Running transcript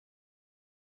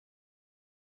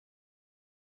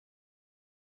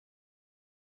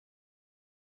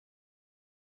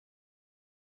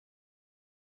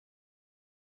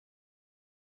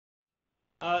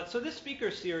So this speaker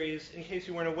series, in case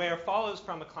you weren't aware, follows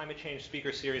from a climate change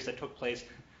speaker series that took place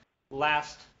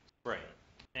last spring.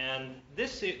 And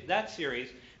that series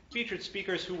featured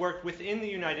speakers who worked within the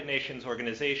United Nations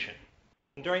organization.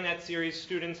 And during that series,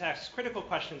 students asked critical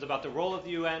questions about the role of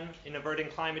the UN in averting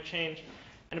climate change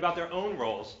and about their own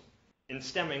roles in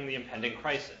stemming the impending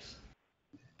crisis.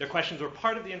 Their questions were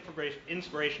part of the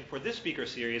inspiration for this speaker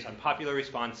series on popular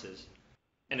responses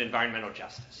and environmental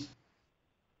justice.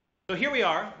 So here we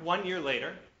are, 1 year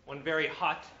later, one very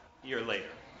hot year later.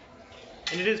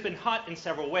 And it has been hot in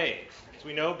several ways. As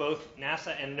we know, both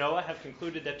NASA and NOAA have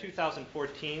concluded that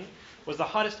 2014 was the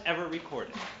hottest ever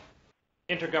recorded.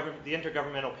 The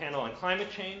Intergovernmental Panel on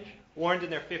Climate Change warned in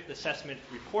their fifth assessment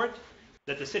report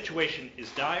that the situation is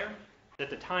dire, that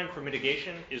the time for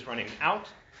mitigation is running out,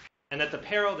 and that the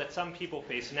peril that some people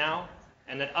face now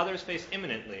and that others face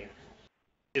imminently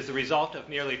is the result of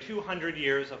nearly 200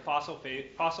 years of fossil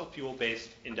fuel-based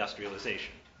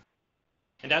industrialization.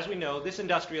 And as we know, this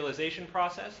industrialization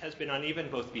process has been uneven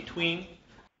both between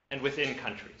and within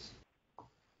countries.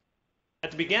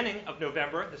 At the beginning of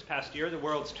November this past year, the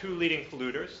world's two leading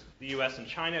polluters, the US and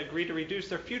China, agreed to reduce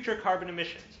their future carbon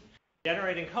emissions,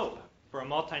 generating hope for a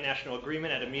multinational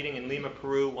agreement at a meeting in Lima,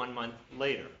 Peru 1 month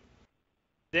later.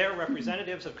 There,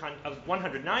 representatives of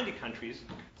 190 countries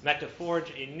met to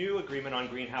forge a new agreement on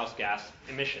greenhouse gas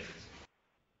emissions.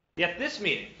 Yet this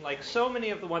meeting, like so many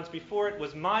of the ones before it,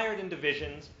 was mired in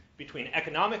divisions between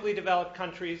economically developed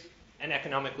countries and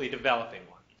economically developing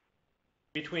ones,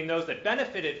 between those that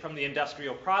benefited from the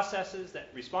industrial processes that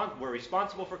were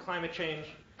responsible for climate change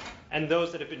and those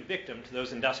that have been victim to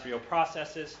those industrial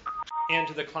processes and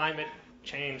to the climate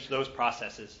change those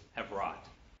processes have wrought.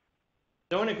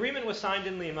 Though an agreement was signed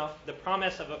in Lima, the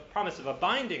promise of a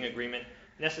binding agreement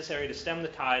necessary to stem the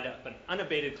tide of an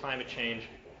unabated climate change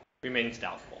remains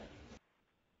doubtful.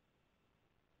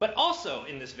 But also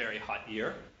in this very hot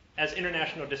year, as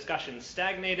international discussions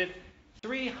stagnated,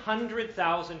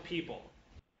 300,000 people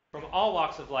from all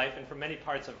walks of life and from many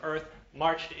parts of Earth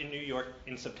marched in New York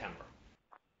in September.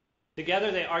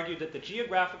 Together, they argued that the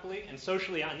geographically and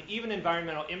socially uneven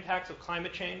environmental impacts of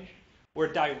climate change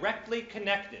were directly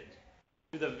connected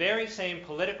to the very same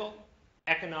political,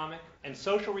 economic, and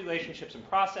social relationships and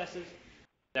processes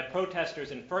that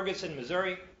protesters in Ferguson,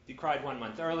 Missouri decried 1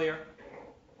 month earlier,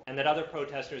 and that other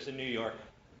protesters in New York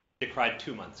decried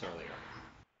 2 months earlier.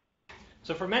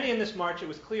 So for many in this march, it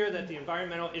was clear that the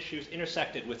environmental issues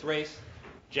intersected with race,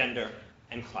 gender,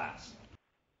 and class.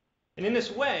 And in this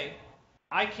way,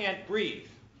 I can't breathe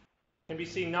can be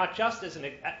seen not just as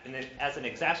an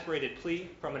exasperated plea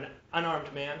from an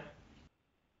unarmed man,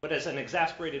 but as an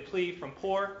exasperated plea from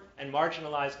poor and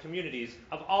marginalized communities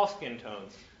of all skin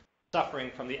tones suffering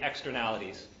from the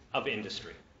externalities of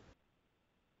industry.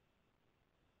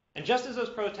 And just as those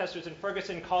protesters in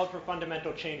Ferguson called for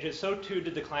fundamental changes, so too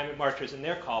did the climate marchers in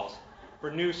their calls for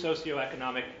new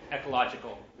socioeconomic,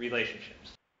 ecological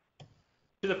relationships.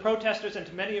 To the protesters and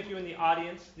to many of you in the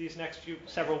audience these next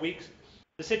several weeks,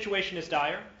 the situation is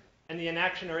dire, and the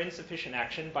inaction or insufficient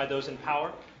action by those in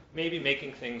power may be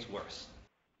making things worse.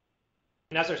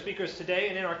 And as our speakers today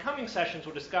and in our coming sessions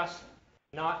will discuss,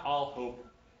 not all hope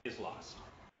is lost.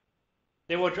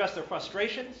 They will address their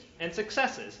frustrations and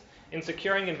successes in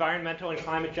securing environmental and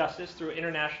climate justice through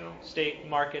international, state,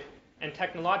 market, and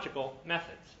technological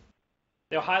methods.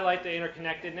 They'll highlight the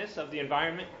interconnectedness of the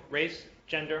environment, race,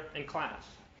 gender, and class.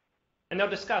 And they'll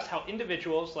discuss how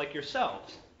individuals like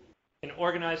yourselves can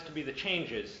organize to be the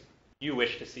changes you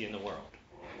wish to see in the world.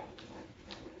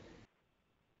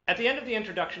 At the end of the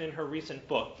introduction in her recent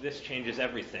book, This Changes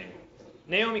Everything,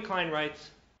 Naomi Klein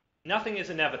writes, "Nothing is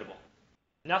inevitable.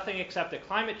 Nothing except that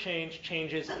climate change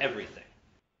changes everything.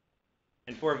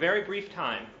 And for a very brief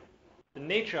time, the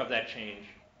nature of that change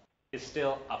is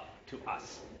still up to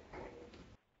us."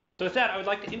 So with that, I would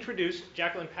like to introduce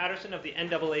Jacqueline Patterson of the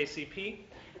NAACP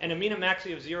and Ahmina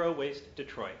Maxey of Zero Waste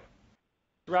Detroit.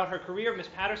 Throughout her career, Ms.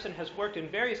 Patterson has worked in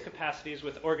various capacities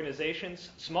with organizations,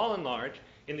 small and large,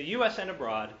 in the U.S. and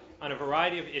abroad on a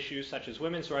variety of issues such as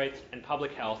women's rights and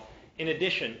public health, in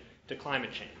addition to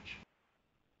climate change.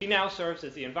 She now serves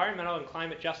as the Environmental and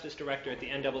Climate Justice Director at the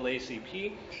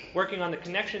NAACP, working on the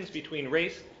connections between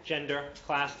race, gender,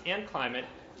 class, and climate,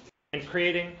 and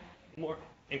creating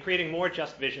more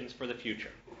just visions for the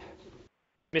future.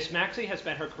 Ms. Maxey has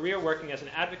spent her career working as an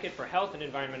advocate for health and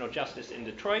environmental justice in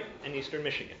Detroit and Eastern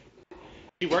Michigan.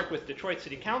 She worked with Detroit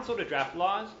City Council to draft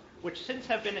laws, which since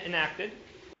have been enacted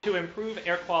to improve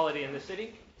air quality in the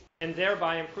city and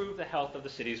thereby improve the health of the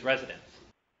city's residents.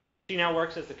 She now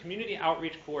works as the Community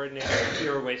Outreach Coordinator at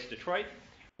Zero Waste Detroit,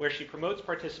 where she promotes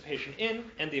participation in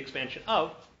and the expansion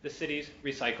of the city's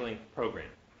recycling program.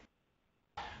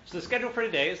 So the schedule for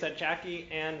today is that Jacqueline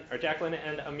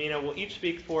and Ahmina will each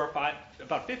speak for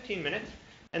about 15 minutes,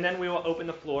 and then we will open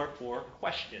the floor for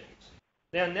questions.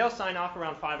 Then they'll sign off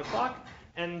around 5 o'clock,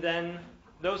 and then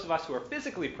those of us who are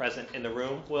physically present in the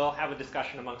room will have a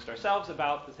discussion amongst ourselves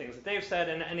about the things that they've said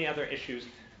and any other issues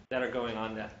that are going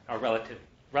on that are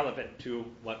relevant to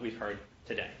what we've heard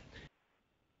today.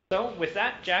 So with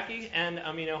that, Jackie and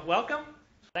Ahmina, welcome.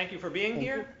 Thank you for being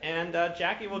here. And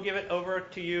Jackie, we'll give it over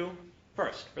to you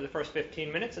first for the first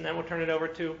 15 minutes, and then we'll turn it over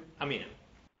to Ahmina.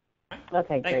 Right?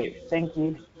 Okay, great. Thank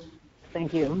you.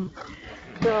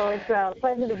 So it's a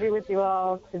pleasure to be with you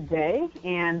all today,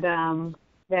 and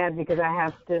sad because I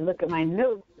have to look at my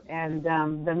notes, and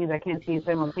that means I can't see you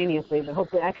simultaneously, but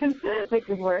hopefully I can make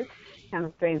this work. Kind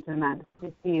of strange to not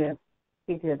speak to you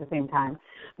at the same time.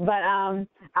 But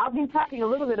I'll be talking a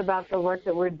little bit about the work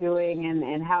that we're doing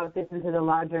and how it fits into the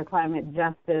larger climate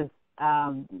justice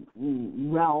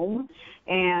realm,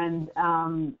 and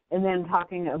then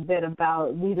talking a bit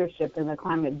about leadership in the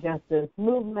climate justice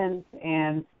movement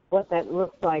and what that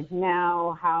looks like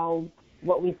now,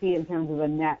 what we see in terms of a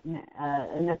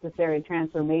necessary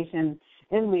transformation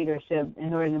in leadership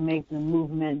in order to make the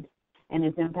movement and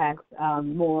its impacts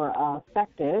more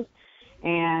effective.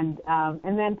 And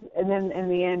then in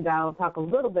the end, I'll talk a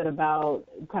little bit about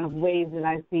kind of ways that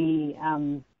I see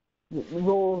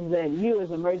roles that you as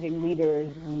emerging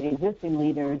leaders and existing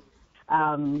leaders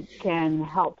can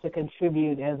help to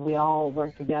contribute as we all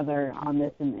work together on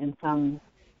this in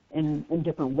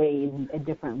different ways at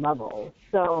different levels.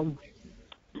 So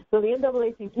the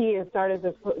NAACP has started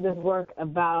this work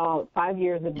about 5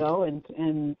 years ago,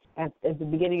 at the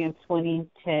beginning of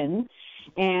 2010,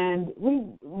 and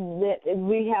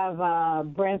we have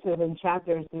branches and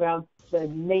chapters throughout the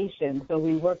nation. So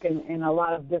we work in a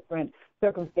lot of different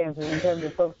circumstances in terms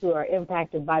of folks who are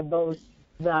impacted by both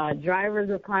the drivers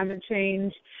of climate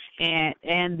change and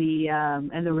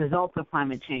the results of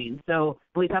climate change. So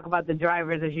when we talk about the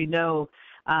drivers, as you know,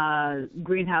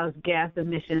 greenhouse gas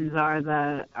emissions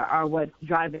are what's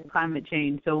driving climate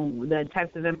change. So the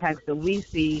types of impacts that we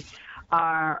see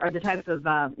the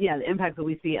impacts that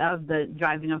we see of the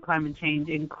driving of climate change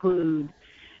include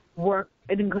whether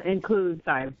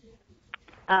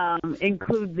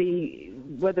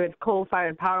it's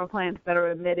coal-fired power plants that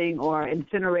are emitting or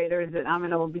incinerators that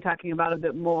Ahmina will be talking about a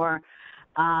bit more,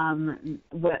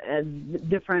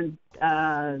 different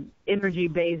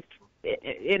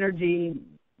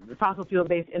fossil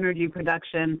fuel-based energy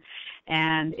production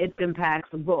and its impacts,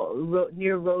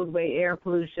 near roadway air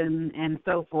pollution, and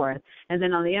so forth. And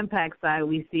then on the impact side,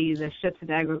 we see the shifts in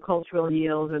agricultural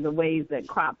yields or the ways that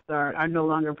crops are no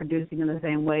longer producing in the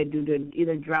same way due to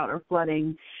either drought or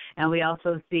flooding. And we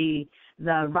also see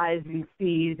the rising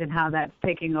seas and how that's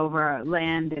taking over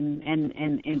land and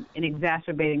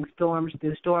exacerbating storms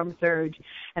through storm surge.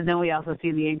 And then we also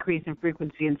see the increase in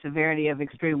frequency and severity of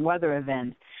extreme weather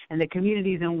events. And the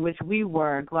communities in which we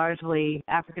work, largely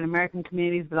African-American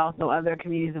communities, but also other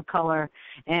communities of color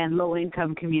and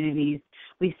low-income communities,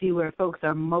 we see where folks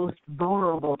are most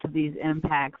vulnerable to these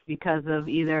impacts because of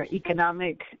either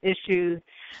economic issues,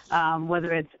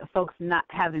 whether it's folks not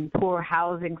having poor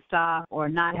housing stock or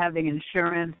not having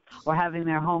insurance or having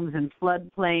their homes in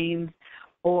floodplains,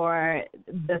 or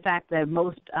the fact that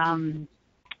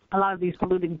a lot of these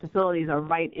polluting facilities are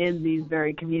right in these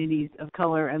very communities of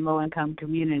color and low-income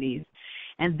communities.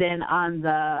 And then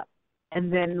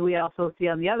we also see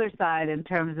on the other side, in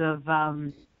terms of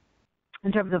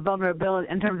vulnerability,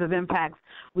 in terms of impacts,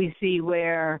 we see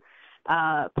where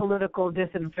political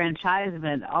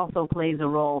disenfranchisement also plays a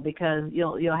role, because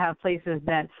you'll have places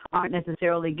that aren't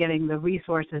necessarily getting the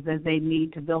resources that they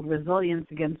need to build resilience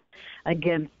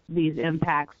against these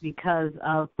impacts because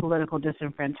of political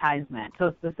disenfranchisement.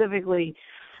 So specifically,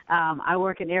 I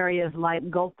work in areas like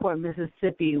Gulfport,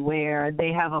 Mississippi, where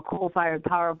they have a coal-fired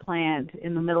power plant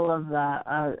in the middle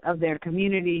of their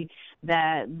community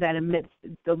that emits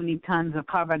so many tons of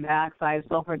carbon dioxide,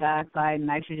 sulfur dioxide, and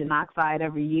nitrogen oxide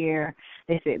every year.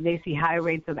 They see high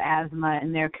rates of asthma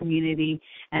in their community,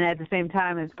 and at the same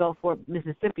time, it's Gulfport,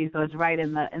 Mississippi, so it's right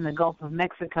in the Gulf of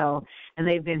Mexico, and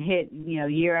they've been hit,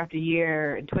 year after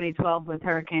year. In 2012 with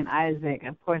Hurricane Isaac,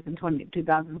 of course, in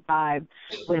 2005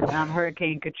 with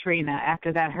Hurricane Katrina.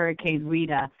 After that, Hurricane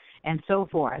Rita, and so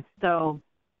forth. So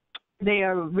they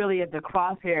are really at the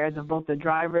crosshairs of both the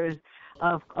drivers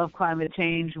of climate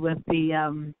change, with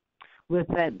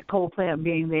that coal plant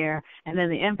being there, and then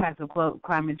the impacts of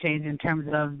climate change in terms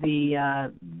of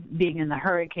the being in the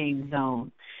hurricane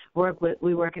zone.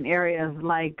 We work in areas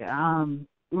like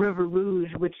River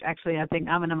Rouge, which actually I think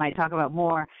Ahmina might talk about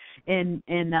more, in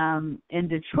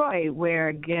Detroit, where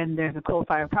again there's a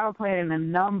coal-fired power plant and a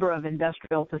number of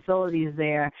industrial facilities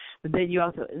there. But then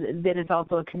it's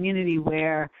also a community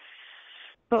where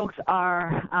folks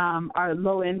are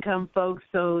low-income folks,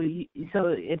 so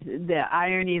it's the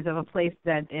ironies of a place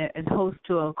that is host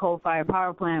to a coal-fired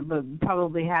power plant, but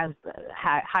probably has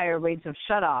higher rates of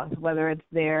shutoffs, whether it's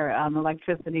their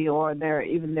electricity or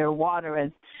even their water,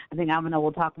 as I think Ahmina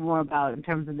will talk more about in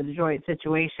terms of the Detroit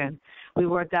situation. We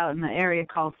worked out in an area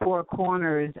called Four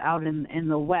Corners out in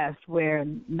the west, where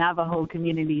Navajo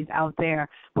communities out there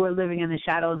who are living in the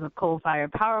shadows of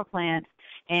coal-fired power plants,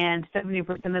 and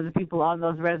 70% of the people on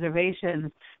those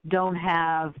reservations don't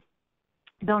have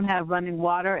running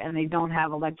water and they don't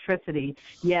have electricity,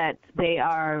 yet they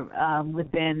are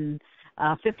within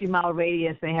 50-mile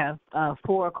radius. They have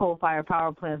 4 coal-fired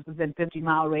power plants within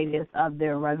 50-mile radius of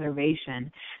their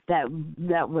reservation that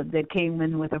came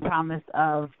in with a promise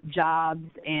of jobs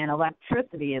and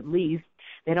electricity at least.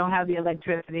 They don't have the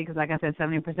electricity because, like I said,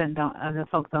 70% of the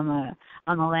folks on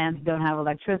the lands don't have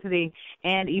electricity,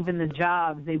 and even the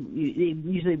jobs, they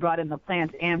usually brought in the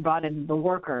plants and brought in the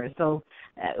workers. So,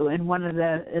 in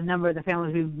a number of the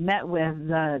families we've met with,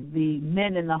 the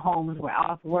men in the homes were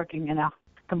off working in a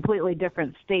completely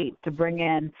different state to bring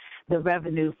in the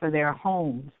revenue for their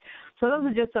homes. So those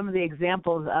are just some of the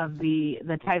examples of the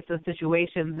types of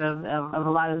situations of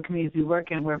a lot of the communities we work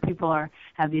in, where people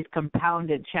have these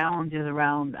compounded challenges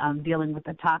around dealing with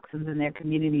the toxins in their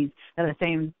communities, that are the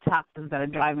same toxins that are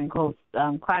driving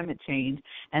climate change,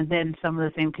 and then some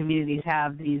of the same communities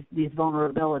have these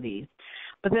vulnerabilities.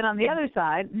 But then on the other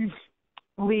side,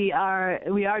 we are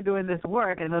doing this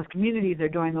work, and those communities are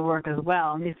doing the work as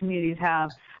well. And these communities have,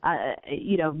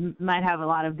 might have a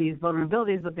lot of these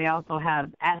vulnerabilities, but they also have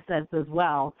assets as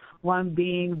well. One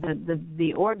being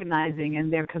the organizing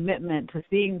and their commitment to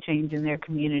seeing change in their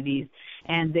communities,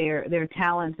 and their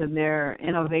talents and their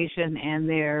innovation and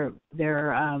their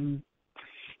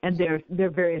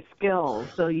various skills.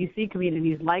 So you see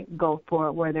communities like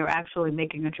Gulfport where they're actually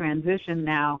making a transition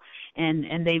now,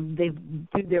 and they've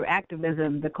through their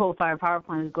activism, the coal-fired power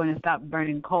plant is going to stop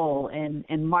burning coal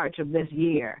in March of this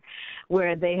year,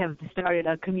 where they have started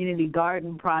a community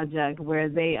garden project where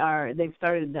they've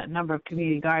started a number of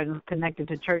community gardens connected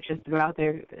to churches throughout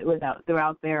their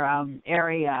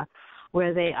area,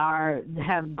 where they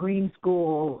have a green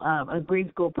school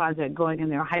project going in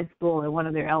their high school and one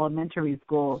of their elementary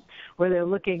schools, where they're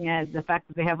looking at the fact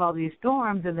that they have all these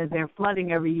storms and that they're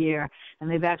flooding every year,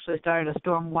 and they've actually started a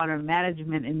stormwater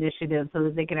management initiative so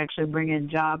that they can actually bring in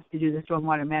jobs to do the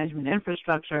stormwater management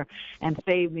infrastructure and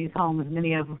save these homes,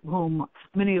 many of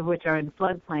which are in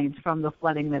floodplains from the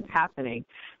flooding that's happening.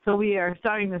 So we are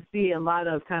starting to see a lot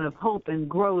of kind of hope and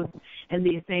growth in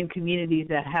these same communities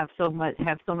that have so much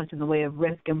in the way of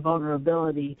risk and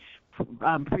vulnerability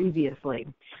previously.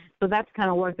 So that's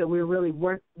kind of work that we're really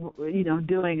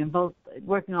doing, and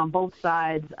working on both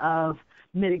sides of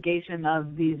mitigation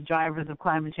of these drivers of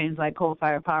climate change like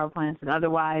coal-fired power plants and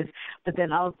otherwise, but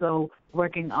then also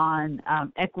working on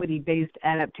equity-based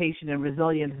adaptation and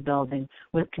resilience building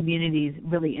with communities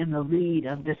really in the lead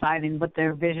of deciding what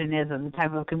their vision is of the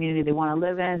type of community they want to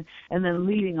live in, and then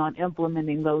leading on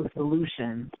implementing those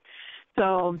solutions.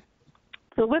 So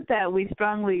with that, we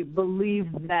strongly believe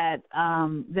that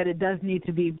it does need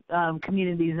to be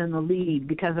communities in the lead,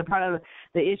 because a part of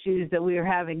the issues that we are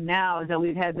having now is that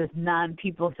we've had this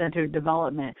non-people-centered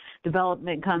development.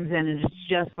 Development comes in and it's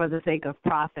just for the sake of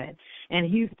profit. In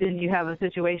Houston, you have a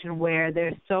situation where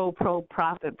they're so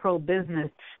pro-profit, pro-business,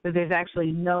 that there's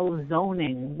actually no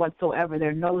zoning whatsoever. There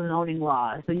are no zoning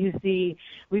laws. So you see,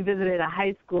 we visited a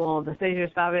high school, the Cesar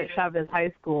Chavez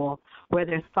High School, where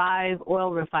there's 5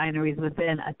 oil refineries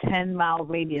within a 10-mile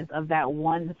radius of that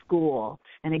one school.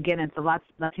 And again, it's a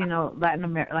Latino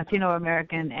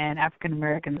American and African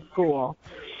American school.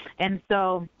 And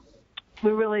so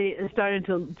we really started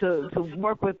to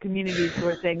work with communities who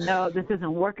are saying, no, this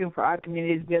isn't working for our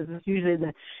communities, because it's usually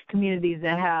the communities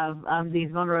that have these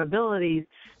vulnerabilities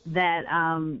that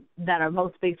are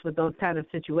most faced with those kind of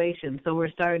situations. So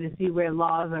we're starting to see where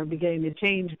laws are beginning to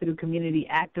change through community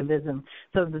activism,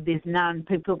 so that this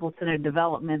non-people-centered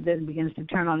development then begins to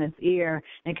turn on its ear,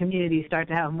 and communities start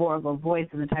to have more of a voice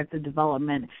in the types of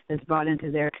development that's brought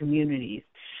into their communities.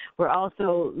 We're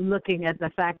also looking at the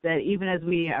fact that even as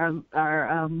we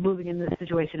are moving in this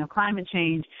situation of climate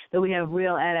change, that we have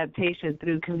real adaptation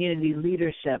through community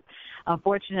leadership.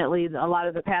 Unfortunately, a lot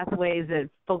of the pathways that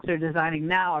folks are designing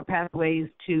now are pathways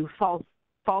to false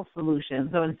false solutions.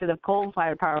 So instead of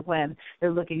coal-fired power plants,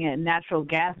 they're looking at natural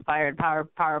gas-fired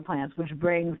power plants, which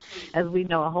brings, as we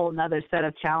know, a whole other set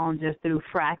of challenges through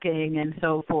fracking and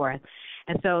so forth.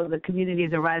 And so the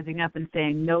communities are rising up and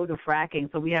saying no to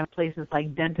fracking. So we have places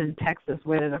like Denton, Texas,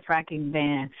 where there's a fracking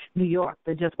ban. New York,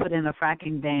 that just put in a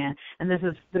fracking ban. And this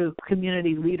is through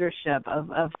community leadership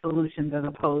of solutions as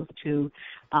opposed to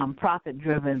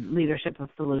profit-driven leadership of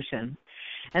solutions.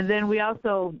 And then we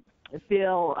also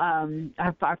feel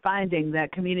are finding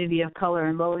that community of color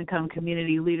and low-income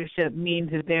community leadership means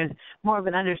that there's more of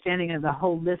an understanding of the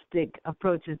holistic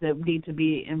approaches that need to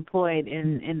be employed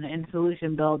in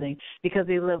solution building, because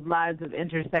they live lives of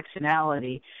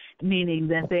intersectionality, meaning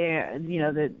that they're,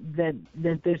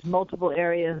 that there's multiple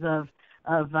areas of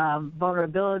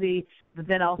vulnerability, but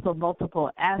then also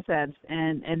multiple assets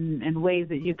and ways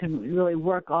that you can really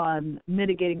work on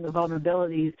mitigating the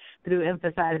vulnerabilities through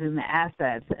emphasizing the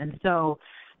assets. And so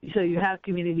you have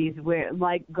communities where,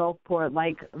 like Gulfport,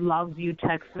 like Longview,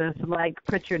 Texas, like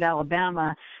Pritchard,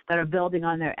 Alabama, that are building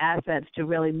on their assets to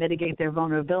really mitigate their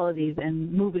vulnerabilities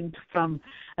and moving from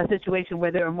a situation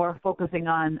where they're more focusing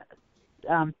on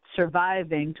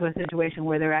surviving to a situation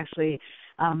where they're actually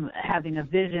having a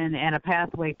vision and a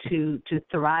pathway to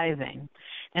thriving.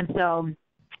 And so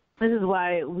this is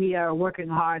why we are working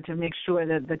hard to make sure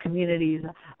that the communities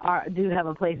do have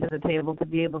a place at the table to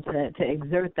be able to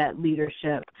exert that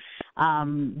leadership,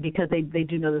 because they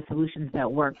do know the solutions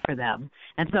that work for them.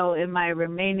 And so in my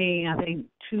remaining, I think,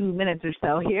 2 minutes or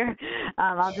so here,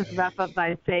 I'll just wrap up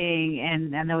by saying,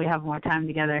 and I know we have more time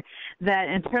together, that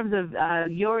in terms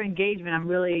of your engagement, I'm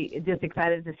really just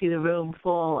excited to see the room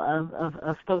full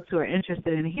of folks who are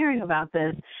interested in hearing about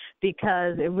this,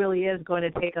 because it really is going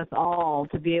to take us all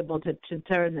to be able to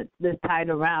turn this tide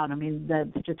around. I mean,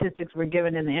 the statistics were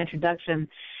given in the introduction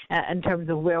in terms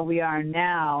of where we are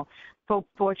now.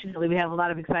 Fortunately, we have a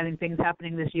lot of exciting things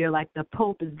happening this year, like the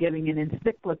Pope is giving an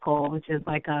encyclical, which is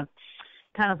like a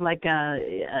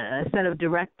set of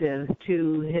directives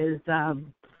to his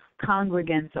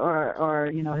congregants or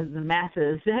the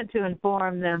masses to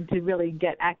inform them to really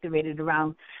get activated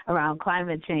around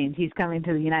climate change. He's coming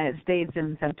to the United States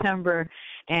in September,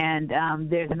 and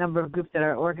there's a number of groups that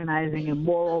are organizing a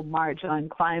moral march on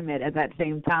climate at that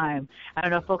same time. I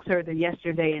don't know if folks heard that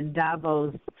yesterday in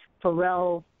Davos,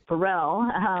 Pharrell,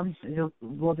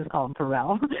 we'll just call him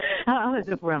Pharrell, as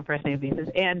if we're on first name basis,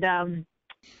 and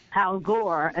Al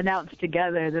Gore announced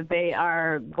together that they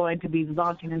are going to be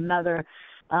launching another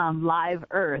Live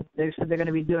Earth. They're going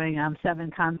to be doing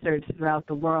 7 concerts throughout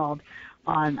the world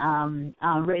on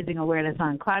raising awareness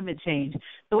on climate change.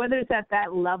 So whether it's at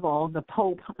that level, the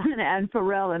Pope and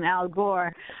Pharrell and Al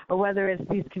Gore, or whether it's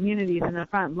these communities in the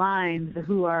front lines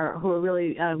who are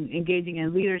really engaging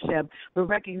in leadership, we're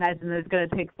recognizing that it's going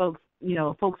to take folks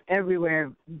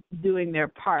everywhere doing their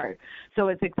part. So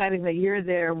it's exciting that you're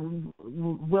there,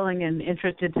 willing and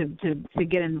interested to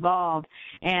get involved.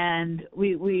 And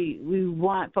we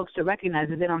want folks to recognize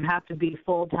that they don't have to be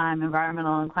full-time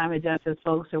environmental and climate justice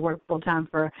folks or work full-time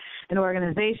for an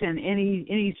organization.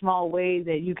 Any small way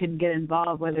that you can get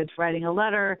involved, whether it's writing a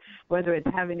letter, whether it's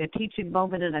having a teaching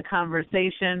moment in a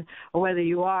conversation, or whether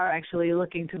you are actually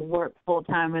looking to work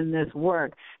full-time in this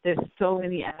work, there's so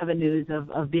many avenues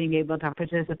of being able to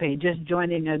participate. Just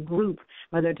joining a group,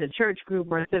 whether it's a church group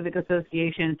or a civic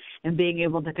association, and being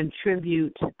able to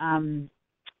contribute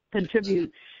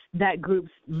that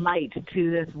group's might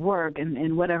to this work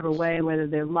in whatever way, whether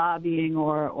they're lobbying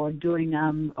or doing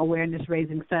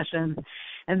awareness-raising sessions.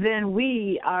 And then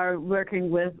we are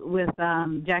working with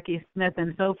Jackie Smith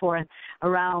and so forth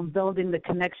around building the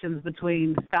connections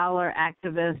between scholar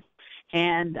activists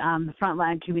and the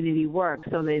frontline community work,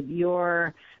 so that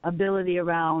your ability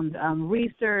around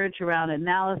research, around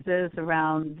analysis,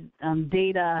 around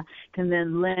data can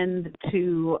then lend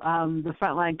to the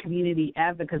frontline community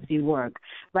advocacy work.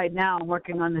 Right now I'm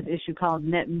working on this issue called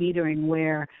net metering,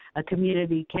 where a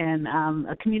community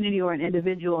or an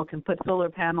individual can put solar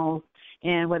panels,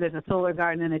 and whether it's a solar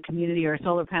garden in a community or a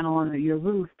solar panel on your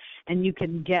roof, and you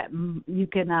can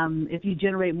if you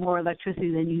generate more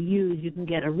electricity than you use, you can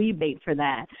get a rebate for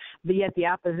that. But yet the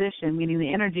opposition, meaning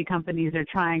the energy companies, are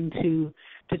trying to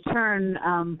turn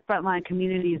frontline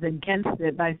communities against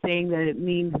it by saying that it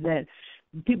means that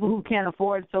people who can't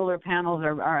afford solar panels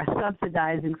are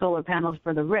subsidizing solar panels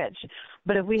for the rich.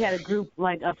 But if we had a group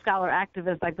like of scholar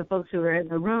activists, like the folks who are in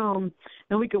the room,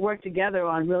 then we could work together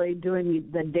on really doing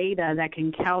the data that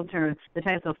can counter the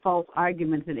types of false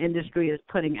arguments that industry is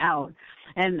putting out.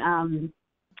 And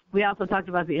we also talked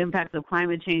about the impacts of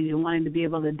climate change and wanting to be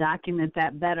able to document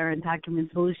that better and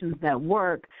document solutions that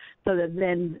work so that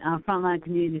then frontline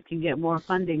communities can get more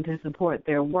funding to support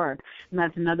their work. And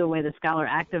that's another way that scholar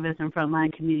activists and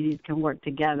frontline communities can work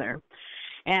together.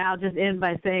 And I'll just end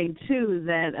by saying, too,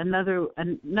 that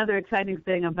another exciting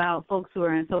thing about folks who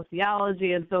are in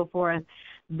sociology and so forth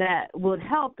that would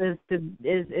help is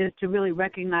to really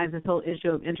recognize this whole issue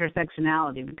of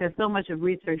intersectionality, because so much of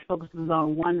research focuses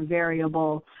on one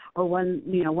variable or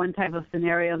one type of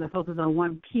scenario that focuses on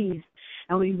one piece,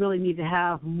 and we really need to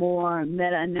have more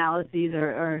meta-analyses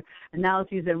or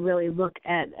analyses that really look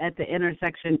at the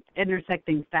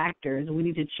intersecting factors. We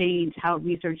need to change how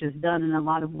research is done in a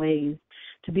lot of ways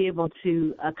to be able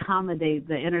to accommodate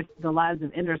the lives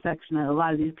of intersection that a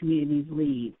lot of these communities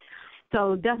lead.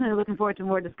 So definitely looking forward to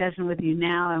more discussion with you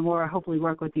now and more hopefully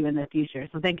work with you in the future.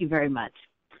 So thank you very much.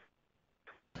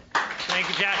 Thank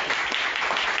you, Jacqueline.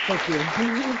 Thank you.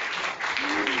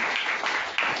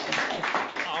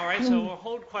 All right, so we'll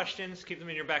hold questions, keep them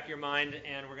in your back of your mind,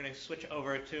 and we're going to switch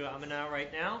over to Ahmina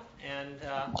right now. And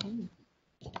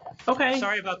okay.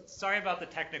 Sorry about the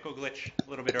technical glitch a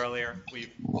little bit earlier.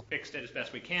 We've fixed it as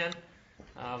best we can.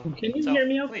 Can you hear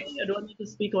me okay, or do I need to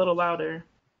speak a little louder?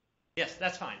 Yes,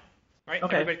 that's fine. All right,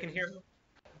 okay. Everybody can hear me?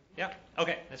 Yeah,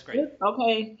 okay, that's great.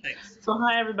 Okay. Thanks. So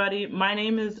hi, everybody. My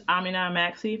name is Ahmina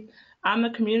Maxey. I'm the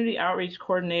Community Outreach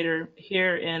Coordinator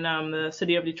here in the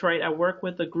city of Detroit. I work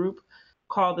with a group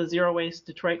called the Zero Waste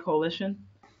Detroit Coalition.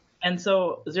 And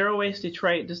so Zero Waste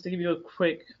Detroit, just to give you a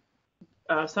quick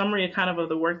summary kind of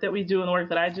the work that we do and the work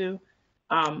that I do.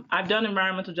 I've done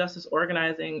environmental justice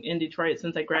organizing in Detroit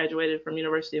since I graduated from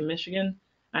University of Michigan.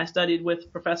 I studied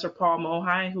with Professor Paul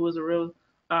Mohai, who was a real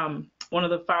one of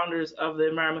the founders of the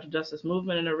environmental justice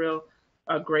movement and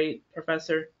a great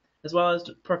professor, as well as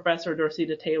Professor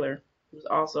Dorceta Taylor, who's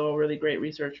also a really great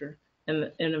researcher in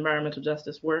environmental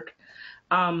justice work.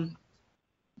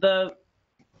 The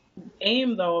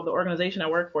aim, though, of the organization I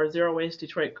work for, Zero Waste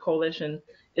Detroit Coalition,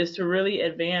 is to really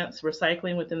advance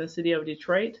recycling within the city of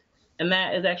Detroit, and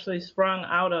that is actually sprung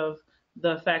out of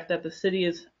the fact that the city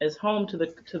is home to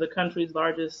the country's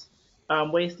largest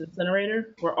waste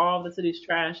incinerator, where all of the city's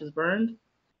trash is burned.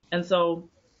 And so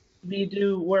we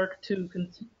do work to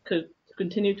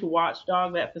continue to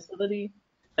watchdog that facility,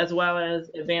 as well as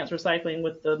advance recycling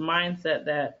with the mindset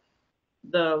that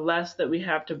the less that we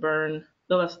have to burn,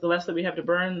 the less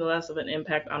of an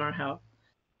impact on our health.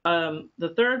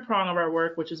 The third prong of our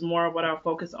work, which is more of what I'll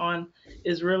focus on,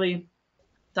 is really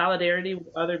solidarity with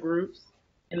other groups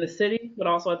in the city, but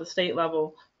also at the state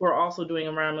level, who are also doing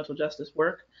environmental justice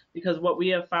work. Because what we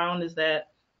have found is that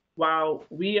while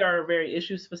we are very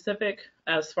issue specific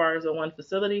as far as the one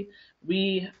facility,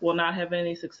 we will not have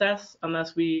any success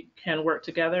unless we can work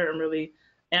together and really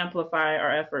amplify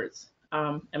our efforts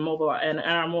and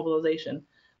our mobilization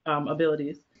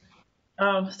abilities.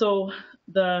 So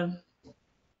I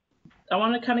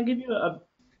want to kind of give you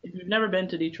if you've never been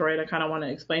to Detroit, I kind of want to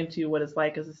explain to you what it's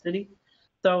like as a city.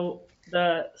 So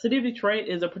the city of Detroit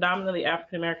is a predominantly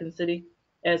African-American city.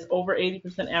 It has over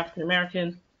 80%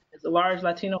 African-American. It's a large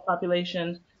Latino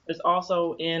population. There's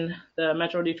also in the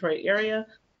Metro Detroit area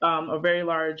a very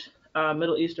large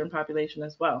Middle Eastern population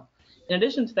as well. In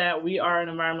addition to that, we are an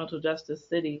environmental justice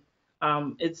city.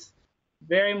 We're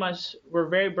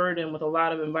very burdened with a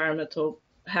lot of environmental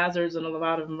hazards and a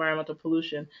lot of environmental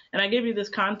pollution. And I give you this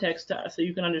context so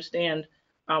you can understand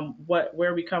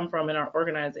where we come from in our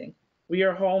organizing. We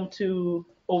are home to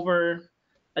over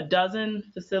a dozen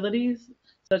facilities,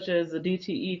 such as the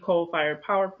DTE coal-fired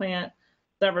power plant,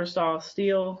 Severstal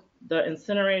Steel, the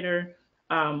incinerator,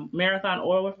 Marathon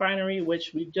Oil Refinery,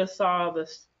 which we just saw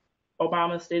this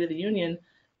Obama State of the Union,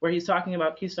 where he's talking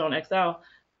about Keystone XL.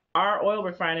 Our oil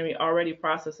refinery already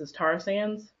processes tar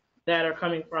sands that are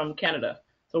coming from Canada.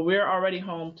 So we're already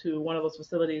home to one of those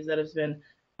facilities that has been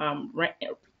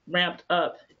ramped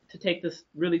up to take this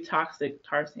really toxic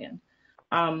tar sand.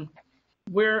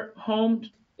 We're home,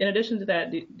 in addition to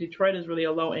that, Detroit is really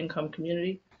a low-income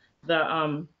community.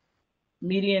 The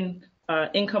median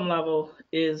income level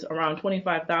is around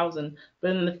 $25,000,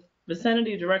 but in the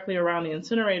vicinity directly around the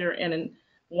incinerator and in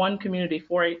one community,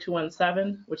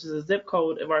 48217, which is a zip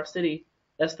code of our city,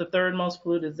 that's the third most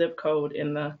polluted zip code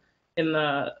in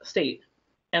the state.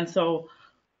 And so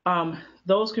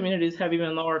those communities have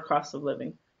even lower costs of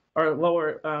living, or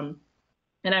lower.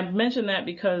 And I mention that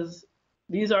because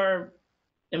these are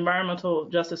environmental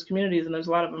justice communities, and there's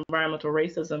a lot of environmental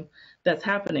racism that's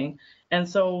happening. And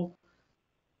so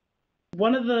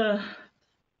one of the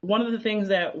things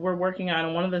that we're working on,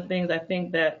 and one of the things I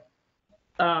think that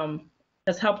has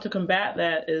has helped to combat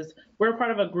that is we're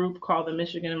part of a group called the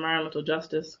Michigan Environmental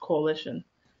Justice Coalition.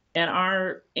 And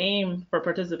our aim for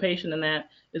participation in that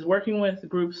is working with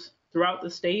groups throughout the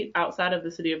state outside of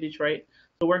the city of Detroit.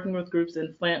 So working with groups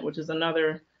in Flint, which is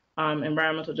another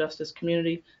environmental justice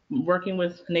community, working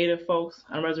with Native folks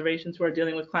on reservations who are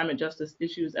dealing with climate justice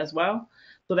issues as well,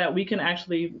 so that we can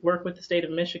actually work with the state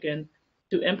of Michigan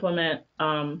to implement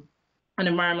an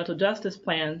environmental justice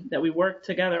plan that we work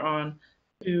together on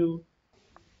to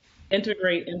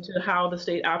integrate into how the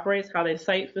state operates, how they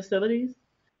site facilities,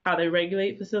 how they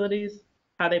regulate facilities,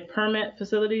 how they permit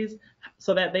facilities,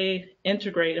 so that they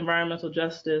integrate environmental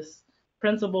justice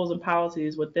principles and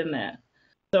policies within that.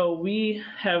 So we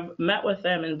have met with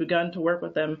them and begun to work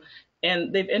with them,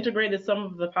 and they've integrated some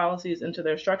of the policies into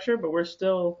their structure, but we're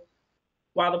still,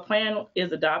 while the plan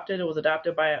is adopted, it was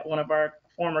adopted by one of our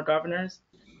former governors,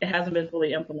 it hasn't been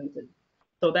fully implemented.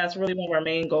 So that's really one of our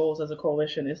main goals as a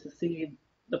coalition, is to see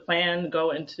the plan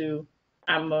go into,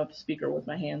 I'm a speaker with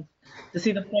my hands, to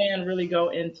see the plan really go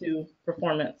into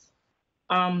performance.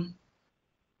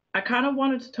 I kind of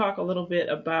wanted to talk a little bit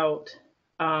about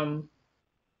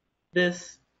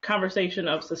this conversation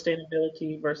of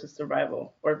sustainability versus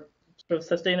survival, or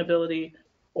sustainability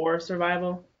or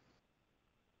survival.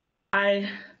 I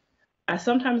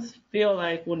sometimes feel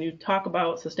like when you talk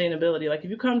about sustainability, like if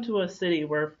you come to a city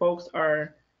where folks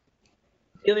are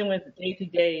dealing with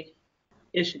day-to-day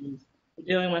issues,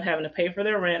 dealing with having to pay for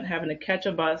their rent, having to catch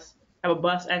a bus, have a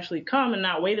bus actually come and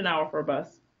not wait an hour for a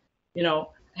bus,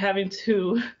 having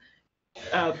to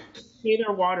pay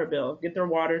their water bill, get their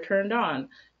water turned on,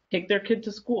 take their kid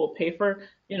to school, pay for,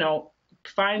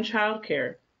 find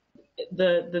childcare.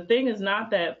 The thing is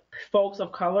not that folks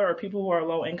of color or people who are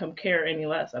low income care any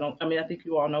less. I think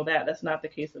you all know that. That's not the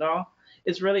case at all.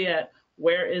 It's really at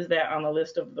where is that on the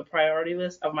list of the priority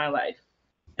list of my life?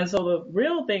 And so the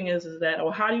real thing is that,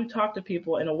 how do you talk to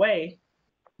people in a way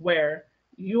where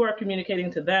you are communicating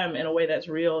to them in a way that's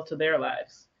real to their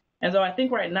lives? And so I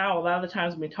think right now, a lot of the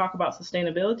times when we talk about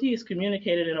sustainability, is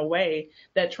communicated in a way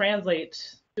that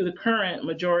translates to the current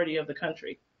majority of the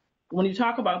country. When you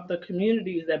talk about the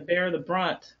communities that bear the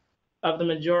brunt of the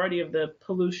majority of the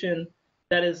pollution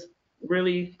that is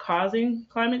really causing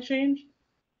climate change,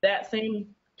 that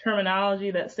same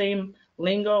terminology, that same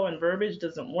lingo and verbiage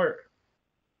doesn't work.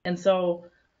 And so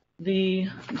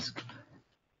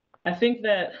I think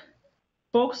that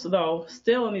folks, though,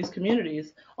 still in these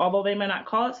communities, although they may not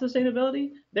call it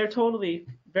sustainability, they're totally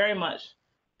very much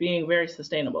being very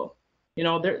sustainable.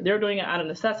 They're doing it out of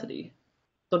necessity.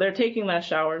 So they're taking less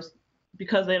showers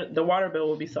because the water bill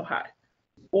will be so high.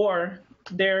 Or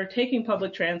they're taking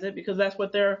public transit because that's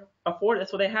what they're afforded,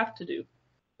 that's what they have to do.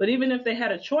 But even if they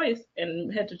had a choice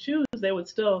and had to choose, they would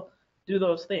still do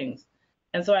those things.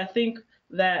 And so I think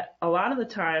that a lot of the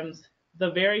times,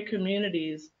 the very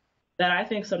communities that I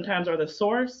think sometimes are the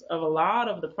source of a lot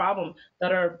of the problem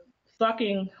that are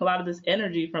sucking a lot of this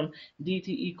energy from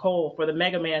DTE coal for the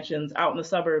mega mansions out in the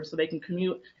suburbs so they can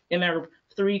commute in their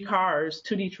 3 cars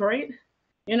to Detroit,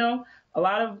 a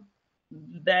lot of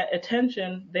that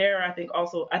attention there, I think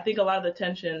a lot of the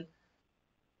attention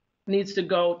needs to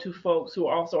go to folks who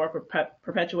also are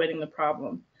perpetuating the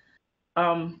problem.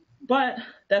 But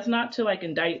that's not to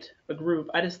indict a group.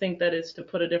 I just think that it's to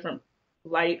put a different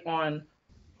light on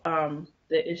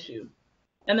the issue.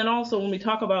 And then also when we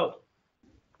talk about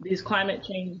these climate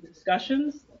change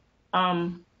discussions,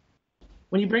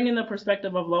 when you bring in the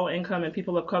perspective of low income and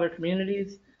people of color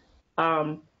communities,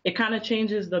 it kind of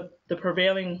changes the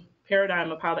prevailing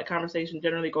paradigm of how that conversation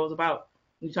generally goes about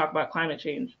when you talk about climate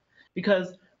change.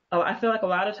 Because I feel like a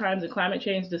lot of times in climate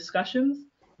change discussions,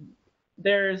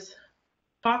 there's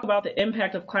talk about the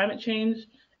impact of climate change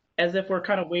as if we're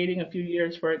kind of waiting a few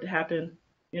years for it to happen,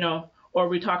 or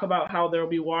we talk about how there'll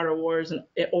be water wars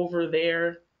over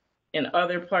there in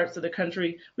other parts of the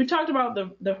country. We talked about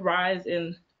the rise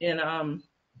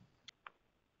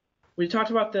we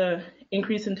talked about the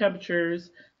increase in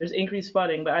temperatures, there's increased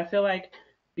flooding, but I feel like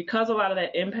because a lot of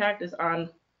that impact is on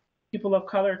people of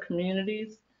color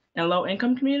communities and low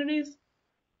income communities,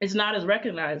 it's not as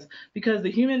recognized, because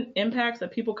the human impacts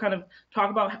that people kind of talk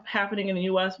about happening in the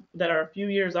US that are a few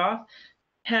years off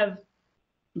have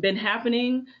been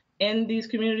happening in these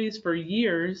communities for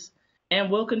years and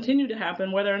will continue to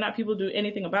happen whether or not people do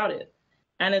anything about it.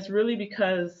 And it's really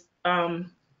because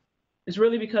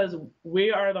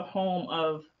we are the home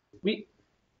of, we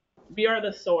are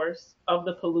the source of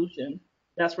the pollution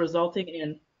that's resulting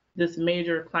in this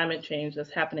major climate change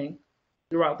that's happening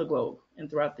throughout the globe and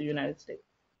throughout the United States.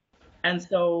 And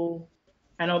so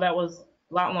I know that was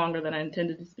a lot longer than I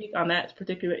intended to speak on that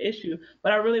particular issue,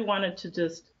 but I really wanted to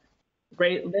just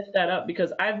great lift that up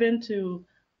because I've been to,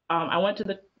 I went to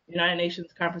the United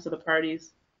Nations Conference of the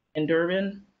Parties in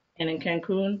Durban and in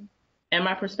Cancun, and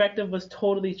my perspective was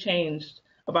totally changed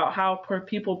about how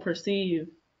people perceive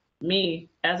me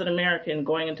as an American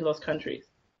going into those countries.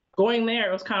 Going there,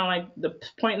 it was kind of like the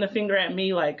pointing the finger at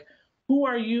me, like, who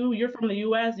are you? You're from the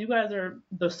U.S. You guys are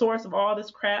the source of all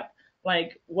this crap.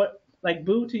 Like, what? Like,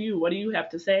 boo to you. What do you have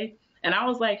to say? And I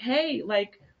was like, hey,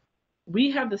 like,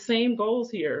 we have the same goals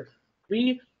here.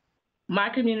 My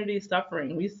community is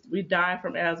suffering. We die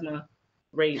from asthma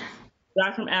rates.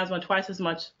 Die from asthma twice as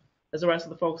much as the rest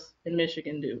of the folks in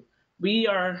Michigan do. We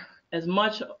are as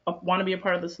much want to be a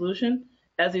part of the solution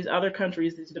as these other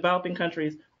countries, these developing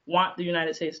countries, want the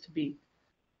United States to be.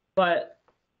 But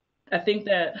I think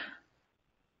that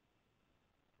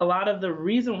a lot of the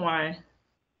reason why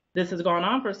this has gone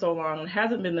on for so long and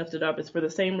hasn't been lifted up is for the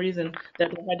same reason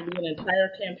that there had to be an entire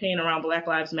campaign around Black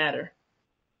Lives Matter.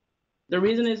 The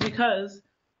reason is because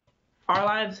our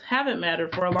lives haven't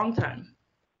mattered for a long time.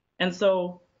 And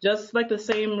so just like the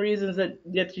same reasons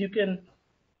that you can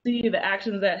see the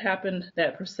actions that happened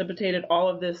that precipitated all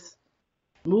of this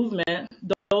movement,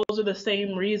 those are the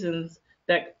same reasons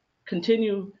that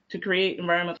continue to create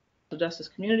environmental justice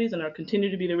communities and are continue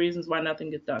to be the reasons why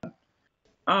nothing gets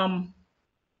done.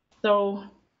 So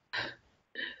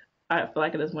I feel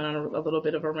like I just went on a little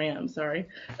bit of a rant, I'm sorry.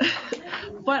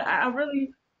 But I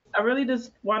really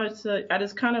just wanted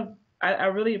to, I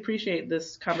really appreciate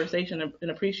this conversation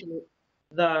and appreciate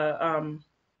the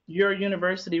your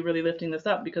university really lifting this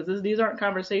up because these aren't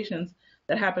conversations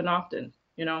that happen often,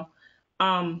 you know.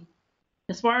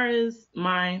 As far as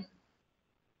I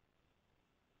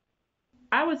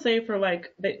would say for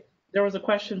like, there was a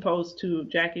question posed to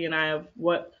Jackie and I of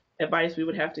what advice we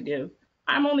would have to give.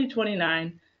 I'm only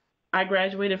 29. I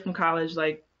graduated from college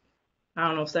like, I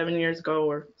don't know, 7 years ago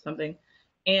or something.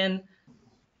 And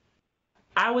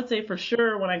I would say for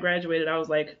sure when I graduated, I was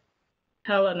like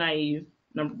hella naive,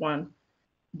 number one.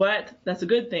 But that's a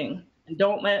good thing. And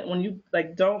don't let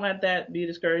that be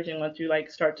discouraging once you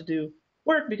like start to do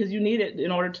work because you need it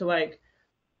in order to like,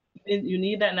 you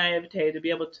need that naivete to be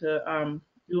able to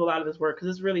do a lot of this work because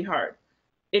it's really hard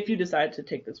if you decide to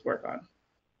take this work on.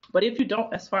 But if you don't,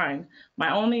 that's fine.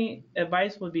 My only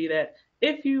advice would be that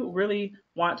if you really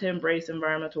want to embrace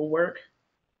environmental work,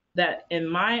 that in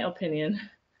my opinion,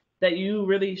 that you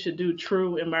really should do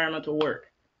true environmental work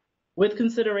with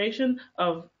consideration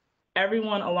of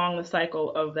everyone along the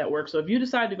cycle of that work. So if you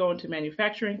decide to go into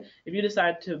manufacturing, if you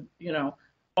decide to, you know,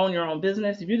 own your own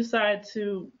business, if you decide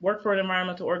to work for an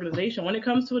environmental organization, when it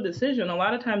comes to a decision, a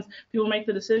lot of times people make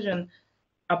the decision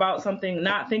about something,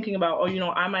 not thinking about, oh, you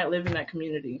know, I might live in that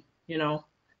community, you know.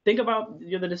 Think about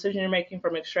the decision you're making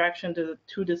from extraction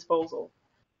to disposal.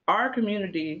 Our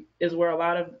community is where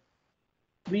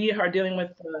we are dealing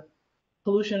with the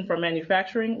pollution from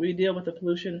manufacturing. We deal with the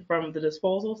pollution from the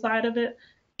disposal side of it.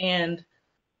 And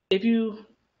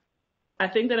I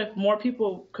think that if more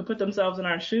people could put themselves in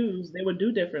our shoes, they would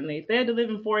do differently. If they had to live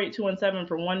in 48217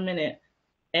 for 1 minute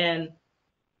and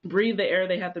breathe the air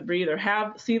they have to breathe, or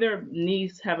see their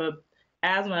niece have a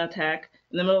asthma attack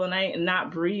in the middle of the night and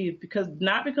not breathe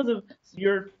not because of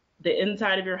the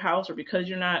inside of your house or because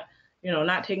you're not, you know,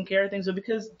 not taking care of things, but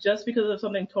because of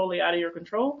something totally out of your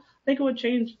control, I think it would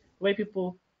change the way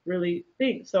people really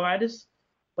think. So I just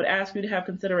would ask you to have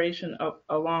consideration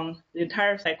along the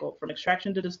entire cycle from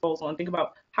extraction to disposal and think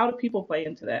about how do people play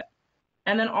into that.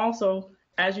 And then also,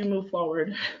 as you move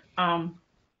forward,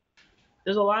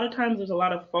 there's a lot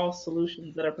of false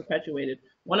solutions that are perpetuated.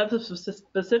 One of the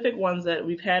specific ones that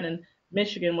we've had in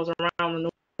Michigan was around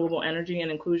renewable energy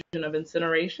and inclusion of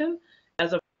incineration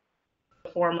as a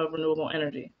form of renewable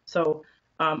energy. So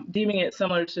deeming it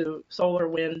similar to solar,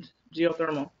 wind,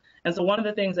 geothermal. And so one of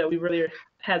the things that we really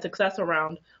had success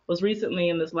around was recently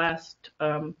in this last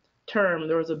term,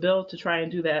 there was a bill to try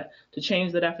and do that, to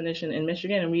change the definition in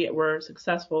Michigan, and we were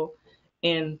successful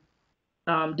in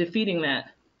defeating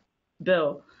that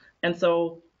bill. And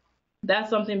so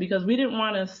that's something because we didn't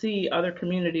want to see other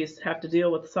communities have to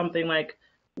deal with something like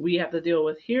we have to deal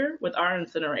with here with our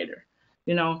incinerator.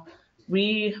 You know,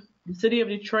 the city of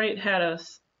Detroit had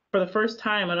us, for the first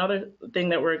time, another thing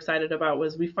that we're excited about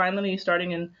was we finally,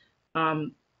 starting in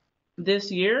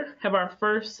this year, have our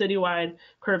first citywide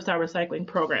curbside recycling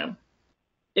program.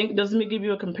 Doesn't it give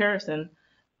you a comparison?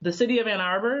 The city of Ann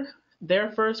Arbor,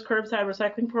 their first curbside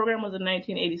recycling program was in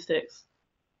 1986.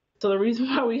 So the reason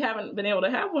why we haven't been able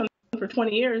to have one for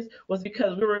 20 years was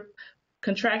because we were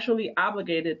contractually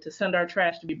obligated to send our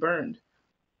trash to be burned.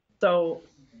 So,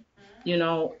 you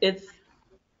know, it's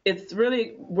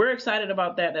really, we're excited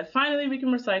about that finally we can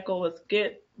recycle. Let's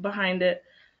get behind it.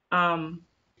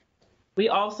 We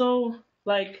also,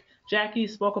 like Jackie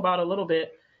spoke about a little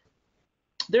bit,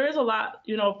 there is a lot,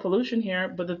 of pollution here.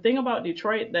 But the thing about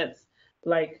Detroit that's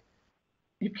like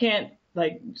you can't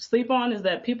like sleep on is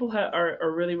that people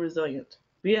are really resilient.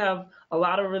 We have a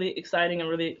lot of really exciting and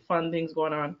really fun things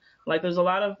going on. Like there's a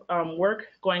lot of work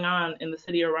going on in the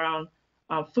city around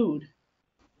food.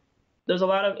 There's a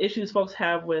lot of issues folks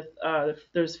have with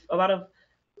there's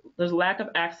lack of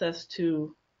access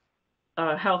to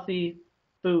healthy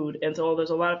food, and so there's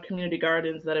a lot of community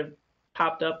gardens that have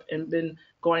popped up and been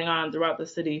going on throughout the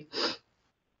city.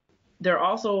 There are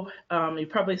also, you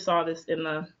probably saw this in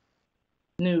the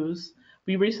news,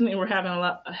 we recently were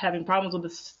having problems with the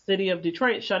city of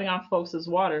Detroit shutting off folks'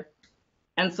 water.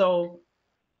 And so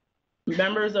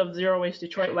members of Zero Waste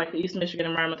Detroit, like the East Michigan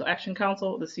Environmental Action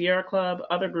Council, the Sierra Club,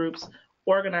 other groups,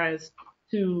 organized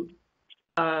to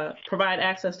provide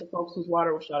access to folks whose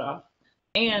water was shut off,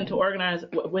 and to organize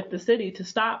with the city to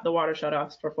stop the water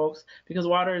shutoffs for folks, because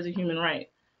water is a human right.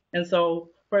 And so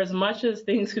for as much as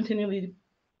things continue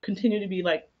to be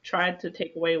like tried to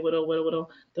take away, whittled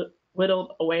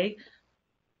away,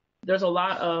 there's a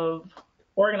lot of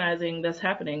organizing that's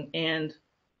happening, and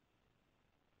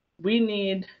we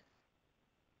need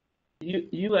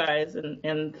you guys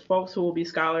and folks who will be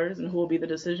scholars and who will be the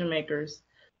decision makers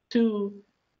to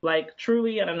like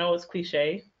truly, and I know it's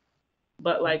cliche,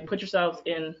 but like put yourselves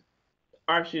in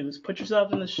our shoes. Put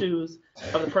yourself in the shoes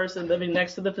of the person living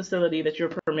next to the facility that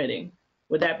you're permitting.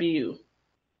 Would that be you?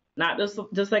 Not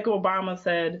just like Obama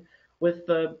said with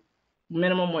the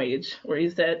minimum wage, where he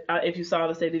said, if you saw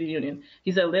the State of the Union,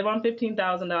 he said, live on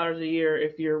 $15,000 a year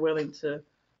if you're willing to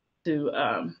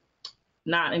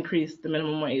not increase the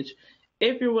minimum wage.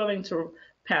 If you're willing to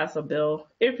pass a bill,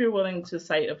 if you're willing to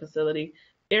cite a facility,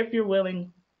 if you're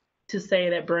willing to say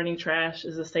that burning trash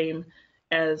is the same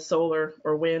as solar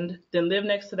or wind, then live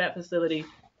next to that facility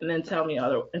and then tell me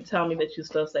that you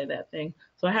still say that thing.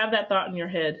 So have that thought in your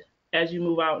head as you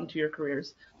move out into your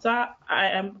careers. So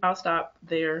I'll stop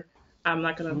there. I'm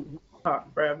not going to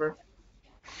talk forever.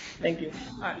 Thank you.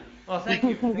 All right. Well, thank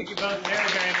you. Thank you both very,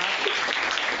 very much.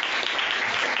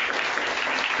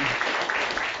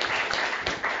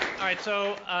 All right,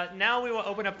 so now we will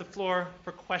open up the floor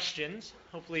for questions.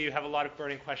 Hopefully you have a lot of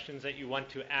burning questions that you want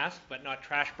to ask, but not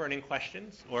trash burning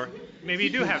questions, or maybe you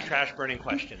do have trash burning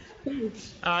questions.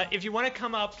 If you want to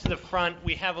come up to the front,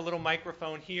 we have a little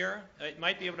microphone here. It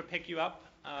might be able to pick you up.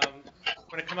 If you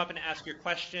want to come up and ask your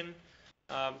question,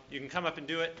 you can come up and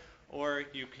do it, or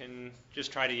you can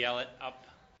just try to yell it up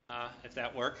if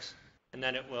that works, and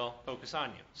then it will focus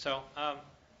on you. So,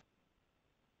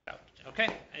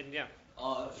 okay, and yeah.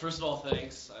 First of all,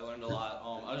 thanks. I learned a lot.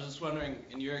 I was just wondering,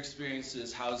 in your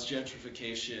experiences, how has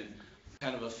gentrification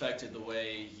kind of affected the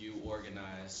way you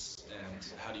organize, and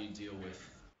how do you deal with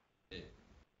it?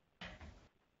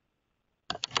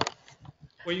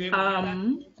 Were you able to hear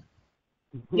that?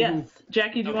 Yes.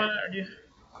 Jackie, do you want to?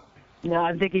 No,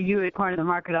 I'm thinking you would corner the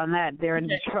market on that there in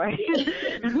Detroit.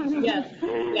 Yes.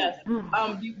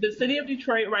 The city of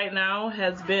Detroit right now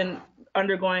has been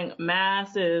undergoing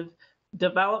massive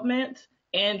development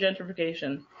and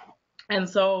gentrification. And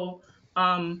so,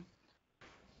 and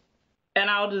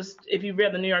I'll just, if you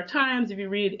read the New York Times, if you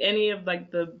read any of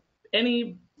like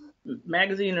any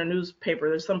magazine or newspaper,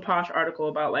 there's some posh article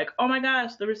about like, oh my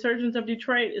gosh, the resurgence of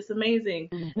Detroit is amazing.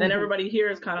 And everybody here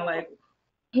is kind of like,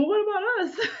 well, what about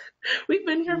us? We've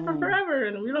been here for forever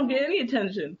and we don't get any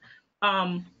attention.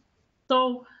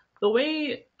 So let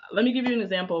me give you an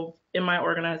example in my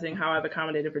organizing, how I've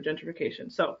accommodated for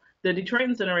gentrification. So the Detroit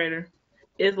incinerator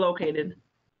is located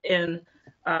in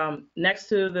next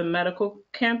to the medical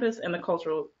campus and the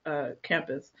cultural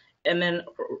campus. And then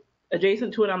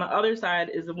adjacent to it on the other side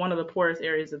is one of the poorest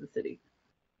areas of the city.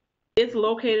 It's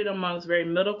located amongst very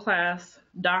middle class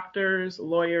doctors,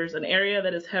 lawyers, an area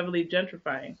that is heavily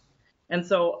gentrifying. And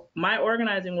so my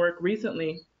organizing work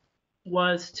recently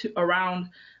was around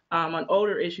an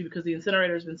odor issue, because the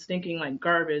incinerator has been stinking like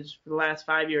garbage for the last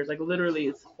 5 years. Like literally,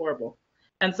 it's horrible.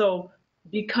 And so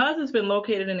because it's been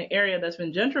located in an area that's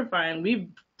been gentrifying, we've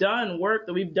done work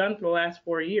that we've done for the last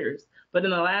 4 years. But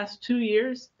in the last 2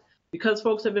 years, because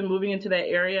folks have been moving into that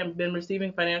area and been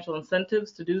receiving financial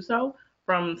incentives to do so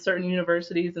from certain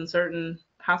universities and certain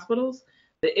hospitals,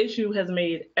 the issue has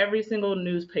made every single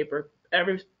newspaper,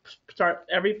 every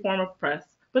form of press.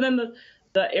 But then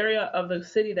the area of the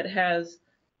city that has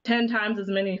 10 times as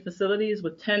many facilities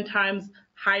with 10 times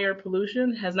higher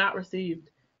pollution has not received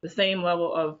the same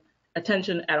level of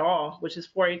attention at all, which is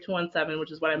 48217,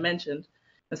 which is what I mentioned.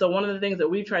 And so one of the things that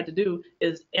we've tried to do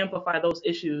is amplify those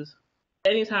issues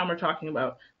anytime we're talking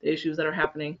about the issues that are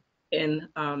happening in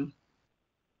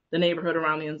the neighborhood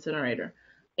around the incinerator.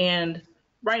 And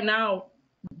right now,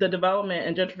 the development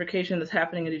and gentrification that's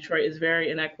happening in Detroit is very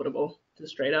inequitable,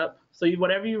 just straight up. So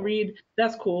whatever you read,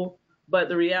 that's cool. But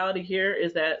the reality here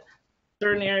is that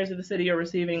certain areas of the city are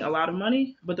receiving a lot of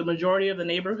money, but the majority of the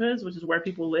neighborhoods, which is where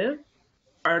people live,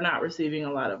 are not receiving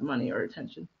a lot of money or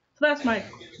attention. So that's my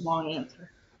long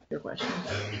answer to your question.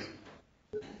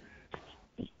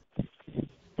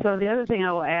 So the other thing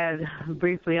I will add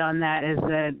briefly on that is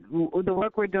that the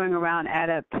work we're doing around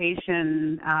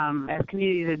adaptation, as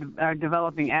communities are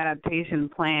developing adaptation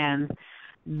plans,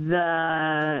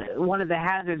 one of the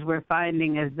hazards we're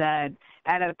finding is that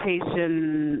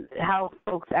adaptation, how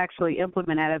folks actually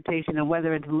implement adaptation and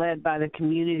whether it's led by the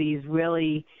communities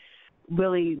really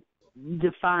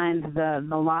defines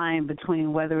the line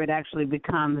between whether it actually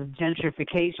becomes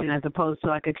gentrification as opposed to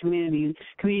like a community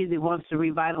that wants to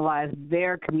revitalize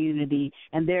their community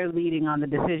and they're leading on the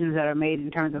decisions that are made in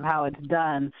terms of how it's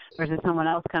done versus someone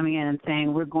else coming in and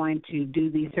saying we're going to do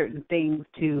these certain things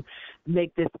to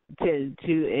make this to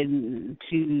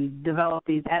develop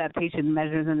these adaptation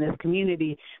measures in this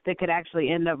community that could actually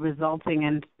end up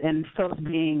resulting in folks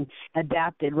being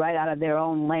adapted right out of their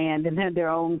own land and then their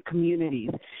own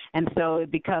communities. And so it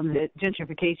becomes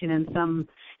gentrification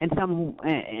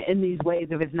in these ways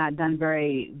if it's not done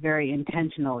very, very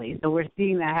intentionally. So we're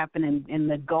seeing that happen in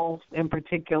the Gulf in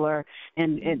particular,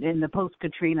 and in the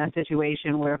post-Katrina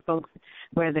situation where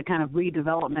the kind of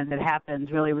redevelopment that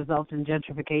happens really results in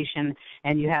gentrification,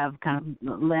 and you have kind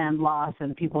of land loss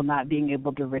and people not being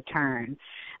able to return.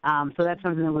 So that's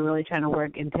something that we're really trying to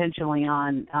work intentionally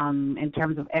on in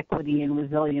terms of equity and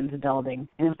resilience building.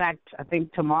 And in fact, I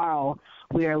think tomorrow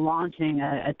we are launching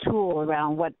a tool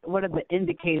around what are the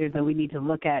indicators that we need to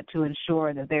look at to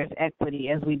ensure that there's equity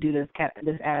as we do this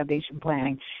adaptation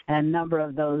planning. And a number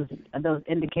of those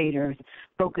indicators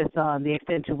focus on the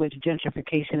extent to which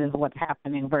gentrification is what's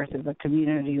happening versus a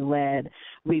community-led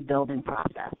rebuilding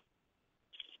process.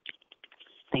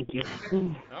 Thank you.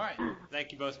 All right.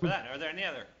 Thank you both for that. Are there any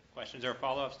other questions or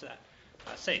follow-ups to that?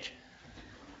 Sage.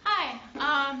 Hi.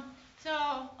 So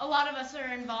a lot of us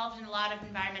are involved in a lot of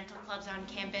environmental clubs on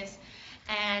campus,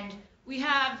 and we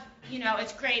have,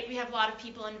 it's great. We have a lot of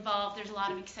people involved. There's a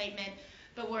lot of excitement,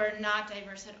 but we're not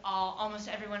diverse at all. Almost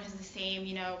everyone has the same,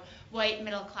 white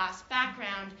middle-class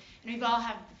background, and we've all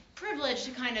have privilege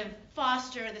to kind of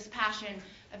foster this passion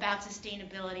about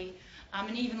sustainability.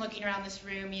 And even looking around this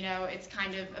room, it's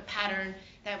kind of a pattern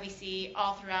that we see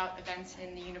all throughout events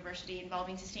in the university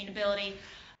involving sustainability.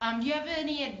 Do you have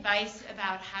any advice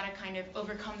about how to kind of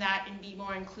overcome that and be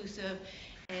more inclusive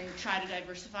and try to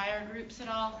diversify our groups at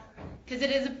all? Because it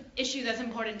is an issue that's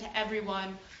important to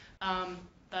everyone,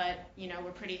 but,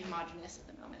 we're pretty homogenous at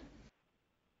the moment.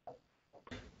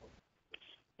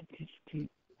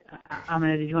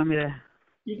 Ahmina, did you want me to?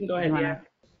 You can go ahead, yeah.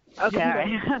 Okay, all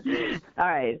right. All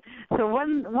right. So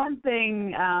one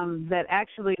thing that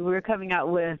actually we're coming out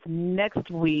with next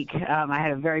week, I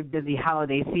had a very busy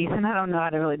holiday season. I don't know how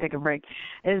to really take a break,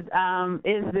 is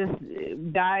this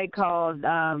guide called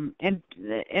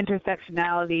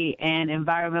Intersectionality and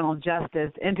Environmental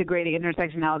Justice, Integrating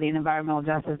Intersectionality and Environmental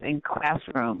Justice in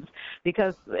Classrooms.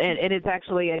 Because and it's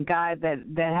actually a guide that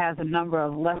has a number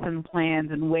of lesson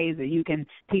plans and ways that you can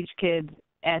teach kids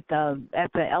at the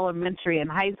elementary and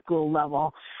high school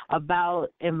level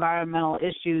about environmental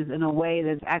issues in a way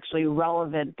that's actually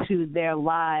relevant to their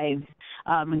lives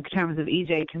in terms of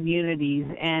EJ communities,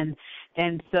 and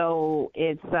so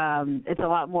it's a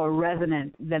lot more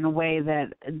resonant than the way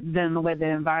that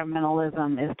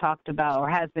environmentalism is talked about or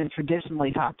has been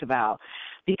traditionally talked about,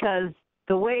 because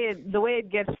the way it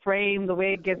gets framed, the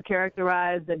way it gets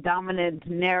characterized, the dominant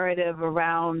narrative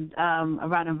around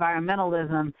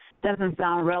environmentalism doesn't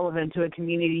sound relevant to a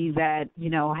community that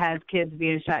has kids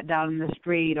being shot down in the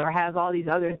street or has all these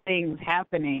other things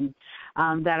happening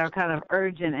that are kind of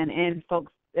urgent and in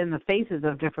the faces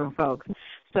of different folks.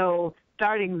 So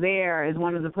starting there is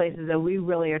one of the places that we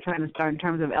really are trying to start in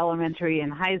terms of elementary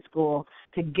and high school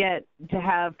to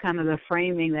have kind of the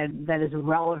framing that is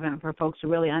relevant for folks to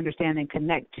really understand and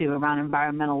connect to around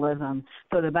environmentalism,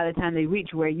 so that by the time they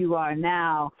reach where you are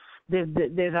now,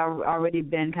 there's already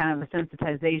been kind of a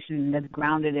sensitization that's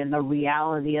grounded in the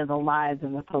reality of the lives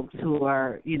of the folks who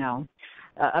are,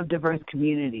 of diverse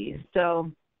communities.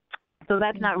 So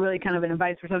that's not really kind of an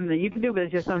advice for something that you can do, but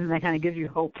it's just something that kind of gives you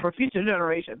hope for future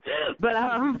generations. But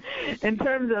in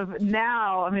terms of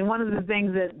now, one of the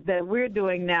things that we're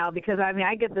doing now, because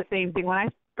I get the same thing when I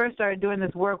first started doing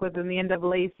this work within the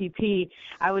NAACP,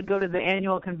 I would go to the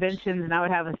annual conventions and I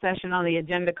would have a session on the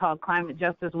agenda called Climate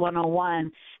Justice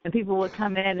 101, and people would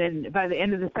come in, and by the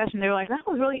end of the session they were like, that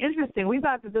was really interesting. We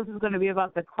thought that this was going to be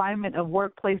about the climate of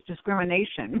workplace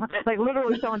discrimination. Like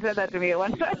literally someone said that to me at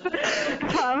one time.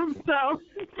 So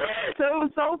it was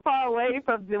so far away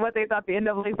from what they thought the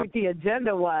NAACP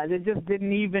agenda was. It just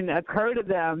didn't even occur to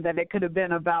them that it could have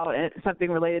been about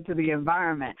something related to the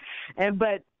environment.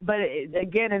 But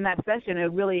again, in that session,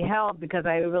 it really helped because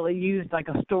I really used like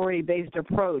a story-based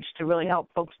approach to really help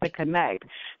folks to connect.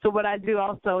 So what I do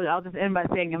also, I'll just end by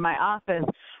saying in my office,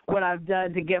 what I've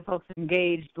done to get folks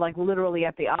engaged, like literally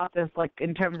at the office, like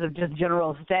in terms of just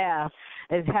general staff,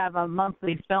 is have a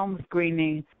monthly film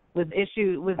screening with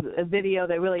a video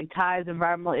that really ties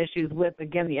environmental issues with,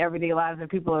 again, the everyday lives that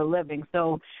people are living.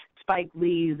 So Spike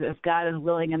Lee's If God is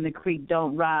Willing and the Creek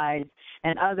Don't Rise,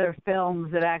 and other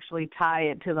films that actually tie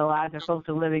it to the lives that folks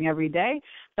are living every day.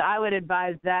 So I would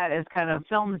advise that as kind of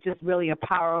film is just really a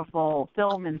powerful,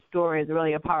 film and story is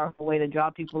really a powerful way to draw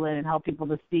people in and help people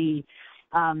to see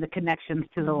the connections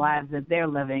to the lives that they're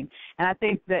living. And I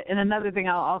think that, and another thing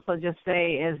I'll also just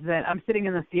say is that I'm sitting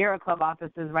in the Sierra Club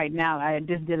offices right now. I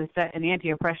just did an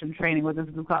anti-oppression training with this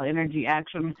group called Energy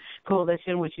Action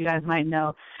Coalition, which you guys might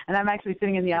know. And I'm actually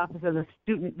sitting in the office of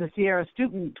the Sierra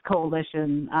Student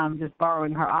Coalition, just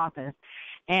borrowing her office.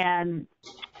 And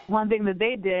one thing that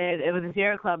they did with the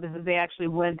Sierra Club is that they actually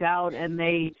went out and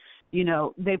they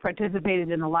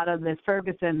participated in a lot of the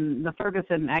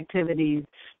Ferguson activities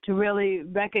to really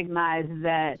recognize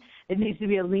that it needs to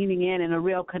be a leaning in and a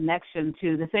real connection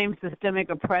to the same systemic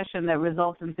oppression that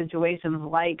results in situations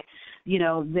like,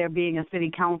 there being a city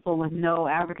council with no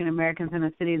African Americans in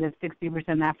a city that's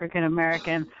 60% African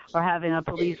American, or having a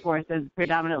police force that's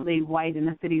predominantly white in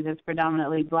a city that's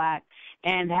predominantly black,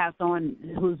 and have someone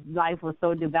whose life was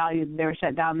so devalued they were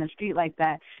shut down in the street like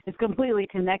that. It's completely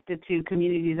connected to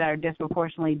communities that are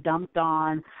disproportionately dumped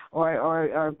on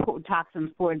or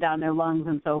toxins poured down their lungs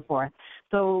and so forth.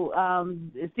 So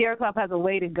Sierra Club has a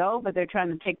way to go, but they're trying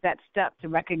to take that step to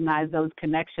recognize those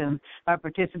connections by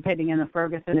participating in the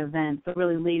Ferguson events, so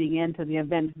really leading into the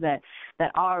events that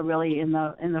are really in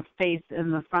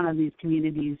the front of these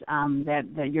communities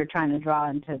that you're trying to draw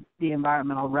into the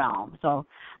environmental realm. So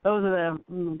those are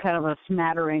the kind of a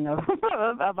smattering of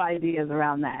of ideas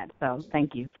around that. So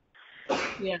thank you.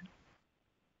 Yeah.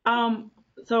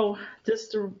 So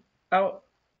just to,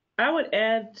 I would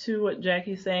add to what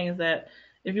Jackie's saying is that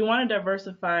if you want to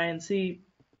diversify and see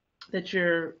that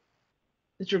your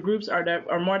groups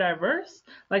are more diverse,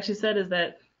 like she said, is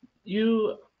that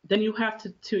you have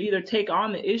to either take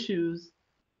on the issues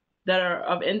that are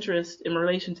of interest in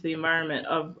relation to the environment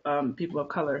of people of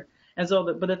color. And so,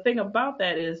 but the thing about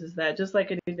that is that just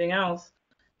like anything else,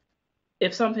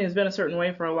 if something has been a certain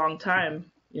way for a long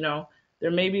time, there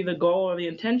may be the goal or the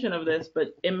intention of this,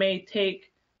 but it may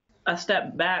take a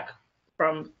step back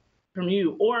from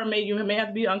you, or you may have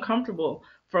to be uncomfortable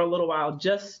for a little while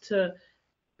just to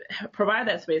provide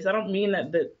that space. I don't mean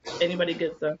that anybody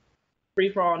gets a free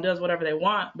for all and does whatever they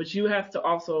want, but you have to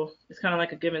also, it's kind of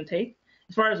like a give and take.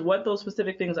 As far as what those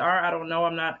specific things are, I don't know.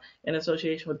 I'm not in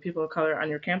association with people of color on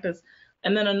your campus.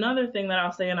 And then another thing that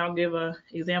I'll say, and I'll give an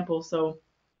example. So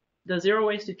the Zero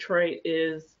Waste Detroit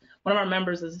is, one of our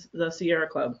members is the Sierra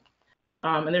Club,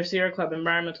 and their Sierra Club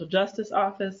Environmental Justice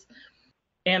Office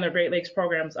and their Great Lakes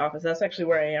Programs Office. That's actually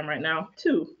where I am right now,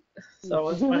 too. So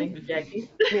it's funny, Jackie.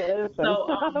 Yeah,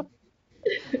 so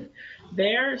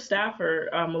their staffer,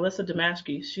 Melissa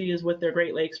Damashki, she is with their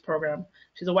Great Lakes program.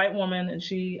 She's a white woman, and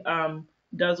she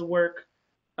does work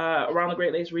around the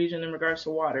Great Lakes region in regards to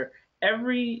water.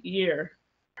 Every year,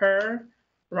 her,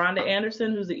 Rhonda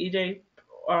Anderson, who's the EJ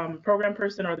program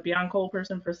person or the Beyond Coal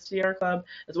person for Sierra Club,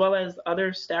 as well as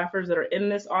other staffers that are in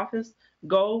this office,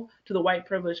 go to the White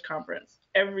Privilege Conference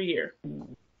every year.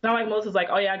 It's not like Melissa's like,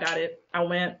 oh yeah, I got it. I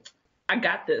went, I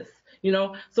got this.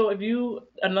 So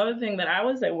another thing that I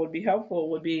would say would be helpful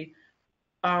would be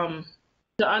to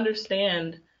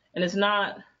understand, and it's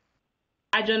not,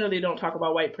 I generally don't talk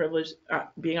about white privilege,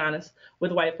 being honest,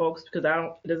 with white folks because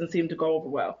it doesn't seem to go over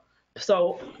well.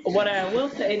 So what I will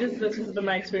say, this has been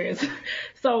my experience.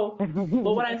 But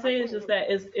what I say is just that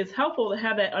it's helpful to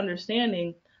have that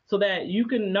understanding so that you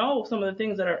can know some of the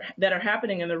things that are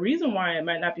happening and the reason why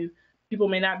people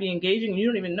may not be engaging and you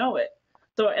don't even know it.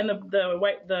 So and it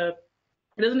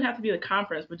doesn't have to be the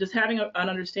conference, but just having an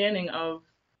understanding of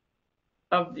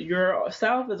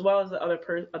yourself as well as the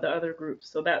other groups.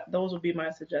 So those would be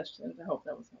my suggestions. I hope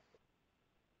that was helpful.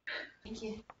 Thank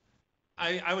you.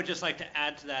 I would just like to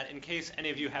add to that, in case any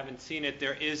of you haven't seen it,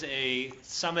 there is a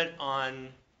summit on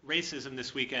racism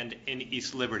this weekend in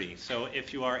East Liberty. So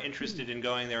if you are interested in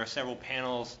going, there are several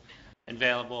panels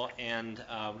available, and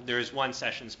there is one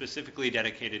session specifically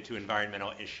dedicated to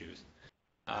environmental issues.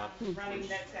 Running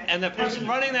that session. And the person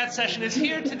running that session is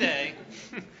here today.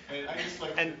 And I just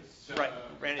like And, to right,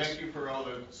 Randy. thank you for all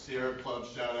the Sierra Club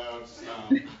shout-outs.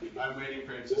 I'm waiting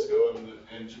Francisco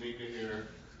and Jamaica here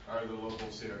are the local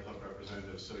Sierra Club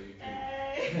representatives, so you can.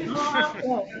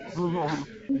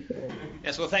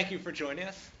 Yes, well, thank you for joining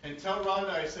us. And tell Rhonda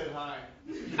I said hi.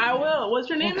 I will. What's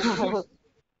your name?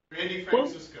 Randy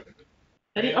Francisco.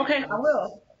 Okay, I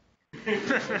will.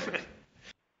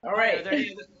 All right.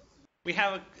 We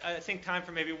have, I think, time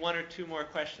for maybe one or two more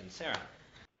questions. Sarah.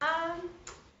 I'm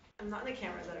not in the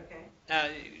camera, is that okay?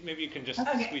 Maybe you can just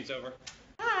squeeze over.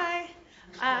 Hi.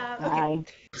 Okay.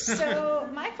 So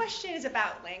my question is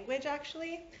about language,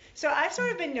 actually. So I've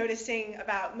sort of been noticing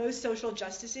about most social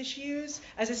justice issues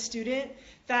as a student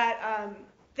that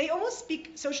they almost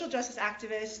speak, social justice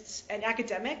activists and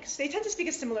academics, they tend to speak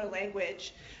a similar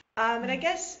language. And I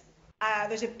guess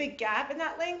there's a big gap in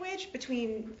that language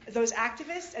between those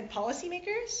activists and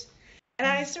policymakers. And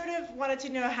I sort of wanted to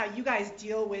know how you guys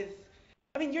deal with,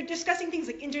 I mean, you're discussing things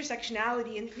like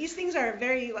intersectionality, and these things are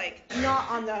very, like,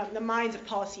 not on the minds of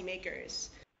policymakers.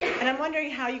 And I'm wondering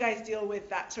how you guys deal with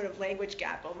that sort of language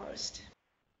gap almost.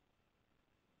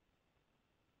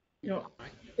 Yep,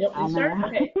 you start?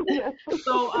 Okay.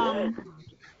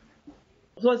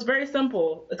 So it's very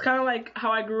simple. It's kind of like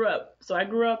how I grew up. So I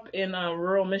grew up in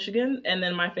rural Michigan, and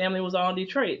then my family was all in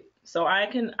Detroit. So I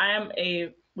am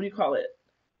a, what do you call it?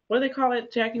 What do they call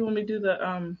it, Jackie, when we do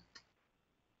the,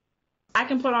 I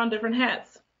can put on different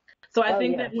hats. So I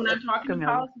think that when I'm talking to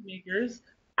policymakers,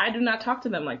 I do not talk to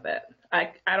them like that.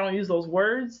 I don't use those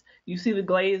words. You see the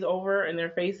glaze over in their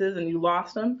faces and you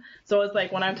lost them. So it's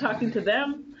like when I'm talking to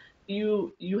them,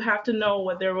 you have to know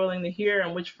what they're willing to hear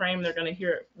and which frame they're going to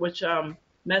hear it, which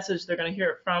message they're going to hear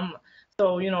it from.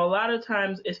 So, you know, a lot of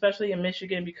times, especially in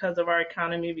Michigan, because of our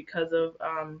economy, because of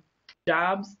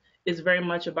jobs, it's very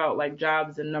much about like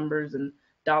jobs and numbers and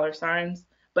dollar signs.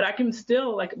 But I can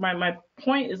still, like, my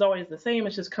point is always the same.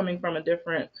 It's just coming from a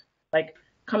different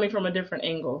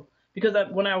angle. Because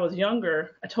when I was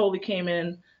younger, I totally came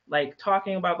in, like,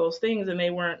 talking about those things, and they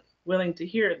weren't willing to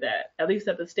hear that, at least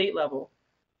at the state level.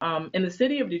 In the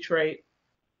city of Detroit,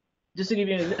 just to give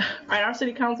you at our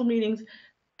city council meetings,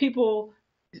 people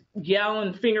yell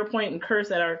and finger point and curse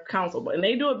at our council, and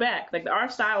they do it back. Like, our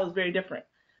style is very different.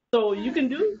 So you can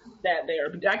do that there.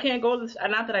 But I can't go to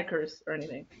not that I curse or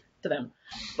anything to them,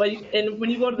 but and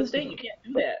when you go to the state, you can't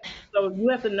do that. So you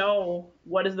have to know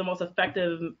what is the most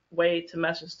effective way to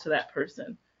message to that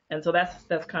person, and so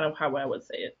that's kind of how I would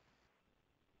say it.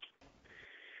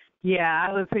 Yeah,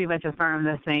 I would pretty much affirm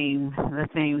the same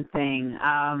thing.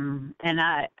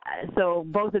 So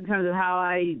both in terms of how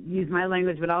I use my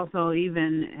language, but also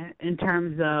even in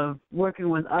terms of working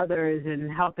with others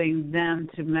and helping them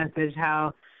to message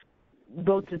how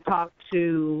both to talk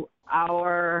to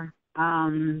our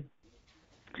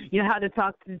how to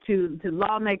talk to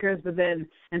lawmakers, but then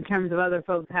in terms of other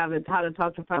folks, how to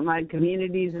talk to frontline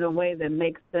communities in a way that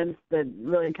makes sense, that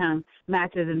really kind of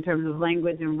matches in terms of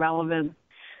language and relevance.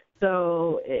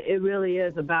 So it really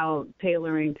is about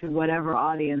tailoring to whatever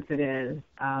audience it is.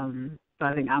 So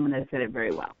I think Ahmina said it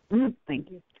very well.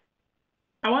 Thank you.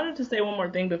 I wanted to say one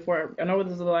more thing before, I know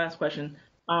this is the last question.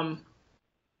 I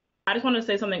just wanted to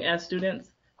say something as students,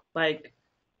 like,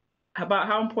 about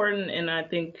how important, and I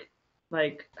think,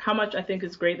 like, how much I think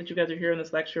it's great that you guys are here in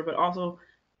this lecture, but also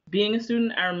being a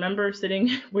student, I remember sitting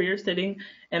where you're sitting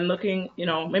and looking,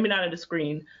 maybe not at a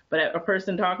screen, but at a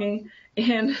person talking,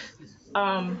 and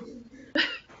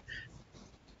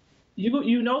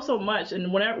you know so much,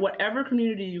 and whatever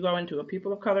community you go into, a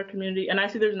people of color community, and I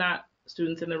see there's not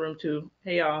students in the room too,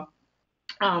 hey y'all,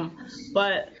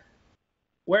 but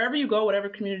wherever you go, whatever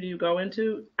community you go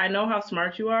into, I know how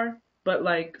smart you are, but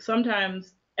like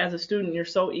sometimes as a student you're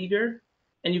so eager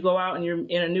and you go out and you're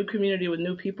in a new community with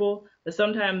new people that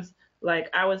sometimes, like,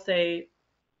 I would say,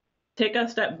 take a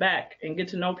step back and get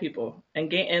to know people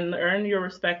and earn your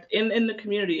respect in the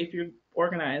community if you're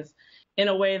organized in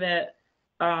a way that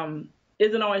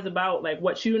isn't always about like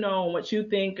what you know and what you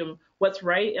think and what's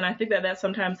right. And I think that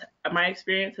sometimes my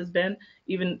experience has been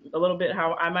even a little bit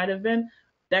how I might have been.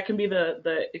 That can be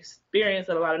the experience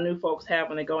that a lot of new folks have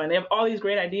when they go in. They have all these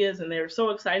great ideas and they're so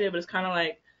excited, but it's kind of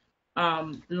like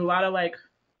there's a lot of like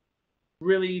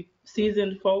really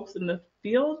seasoned folks in the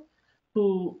field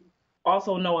who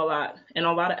also know a lot, and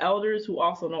a lot of elders who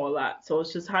also know a lot. So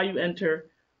it's just how you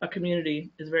enter a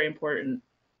community is very important.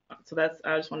 So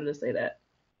I just wanted to say that.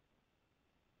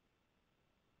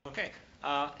 Okay.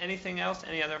 Anything else?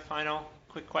 Any other final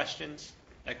quick questions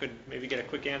that could maybe get a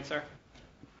quick answer?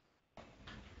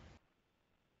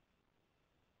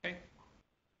 Okay.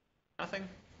 Nothing?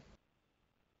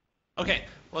 Okay.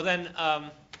 Well, then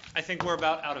I think we're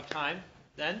about out of time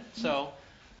then. So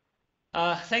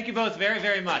thank you both very,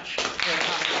 very much for the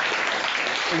conversation.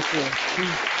 Thank you.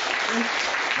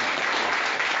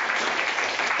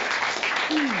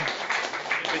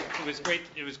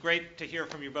 It was great to hear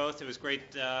from you both. It was great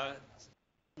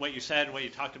what you said, what you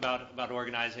talked about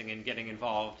organizing and getting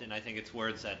involved. And I think it's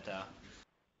words that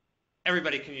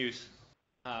everybody can use.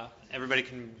 Everybody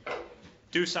can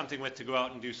do something with, to go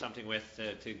out and do something with,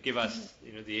 to give us,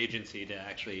 the agency to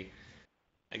actually,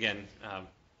 again,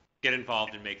 get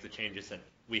involved and make the changes that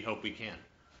we hope we can.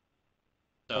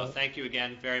 So thank you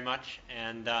again very much.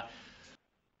 And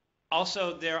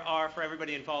also, there are, for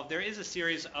everybody involved, there is a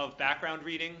series of background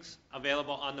readings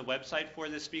available on the website for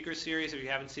this speaker series if you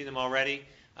haven't seen them already.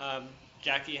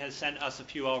 Jackie has sent us a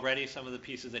few already, some of the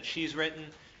pieces that she's written.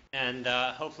 And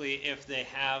hopefully if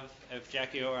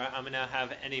Jackie or Ahmina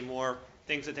have any more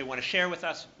things that they want to share with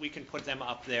us, we can put them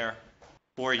up there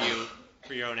for you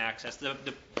for your own access.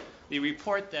 The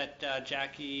report that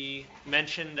Jackie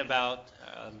mentioned about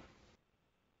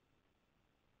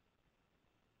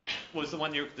was the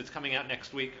one that's coming out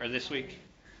next week or this week?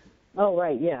 Oh,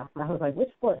 right, yeah. I was like,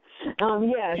 which one?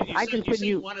 Yes, I can send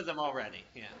you one of them already,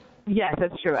 yeah. Yes,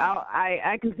 that's true.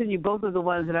 I can send you both of the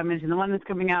ones that I mentioned, the one that's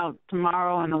coming out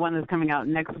tomorrow and the one that's coming out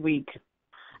next week.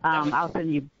 I'll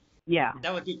send you, yeah.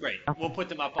 That would be great. Okay. We'll put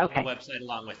them up on the website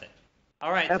along with it.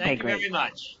 All right, okay, thank you great. very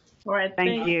much. All right,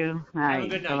 Thank you. All right, Have a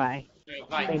good night.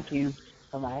 bye-bye. Bye. Thank you.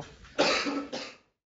 Bye-bye.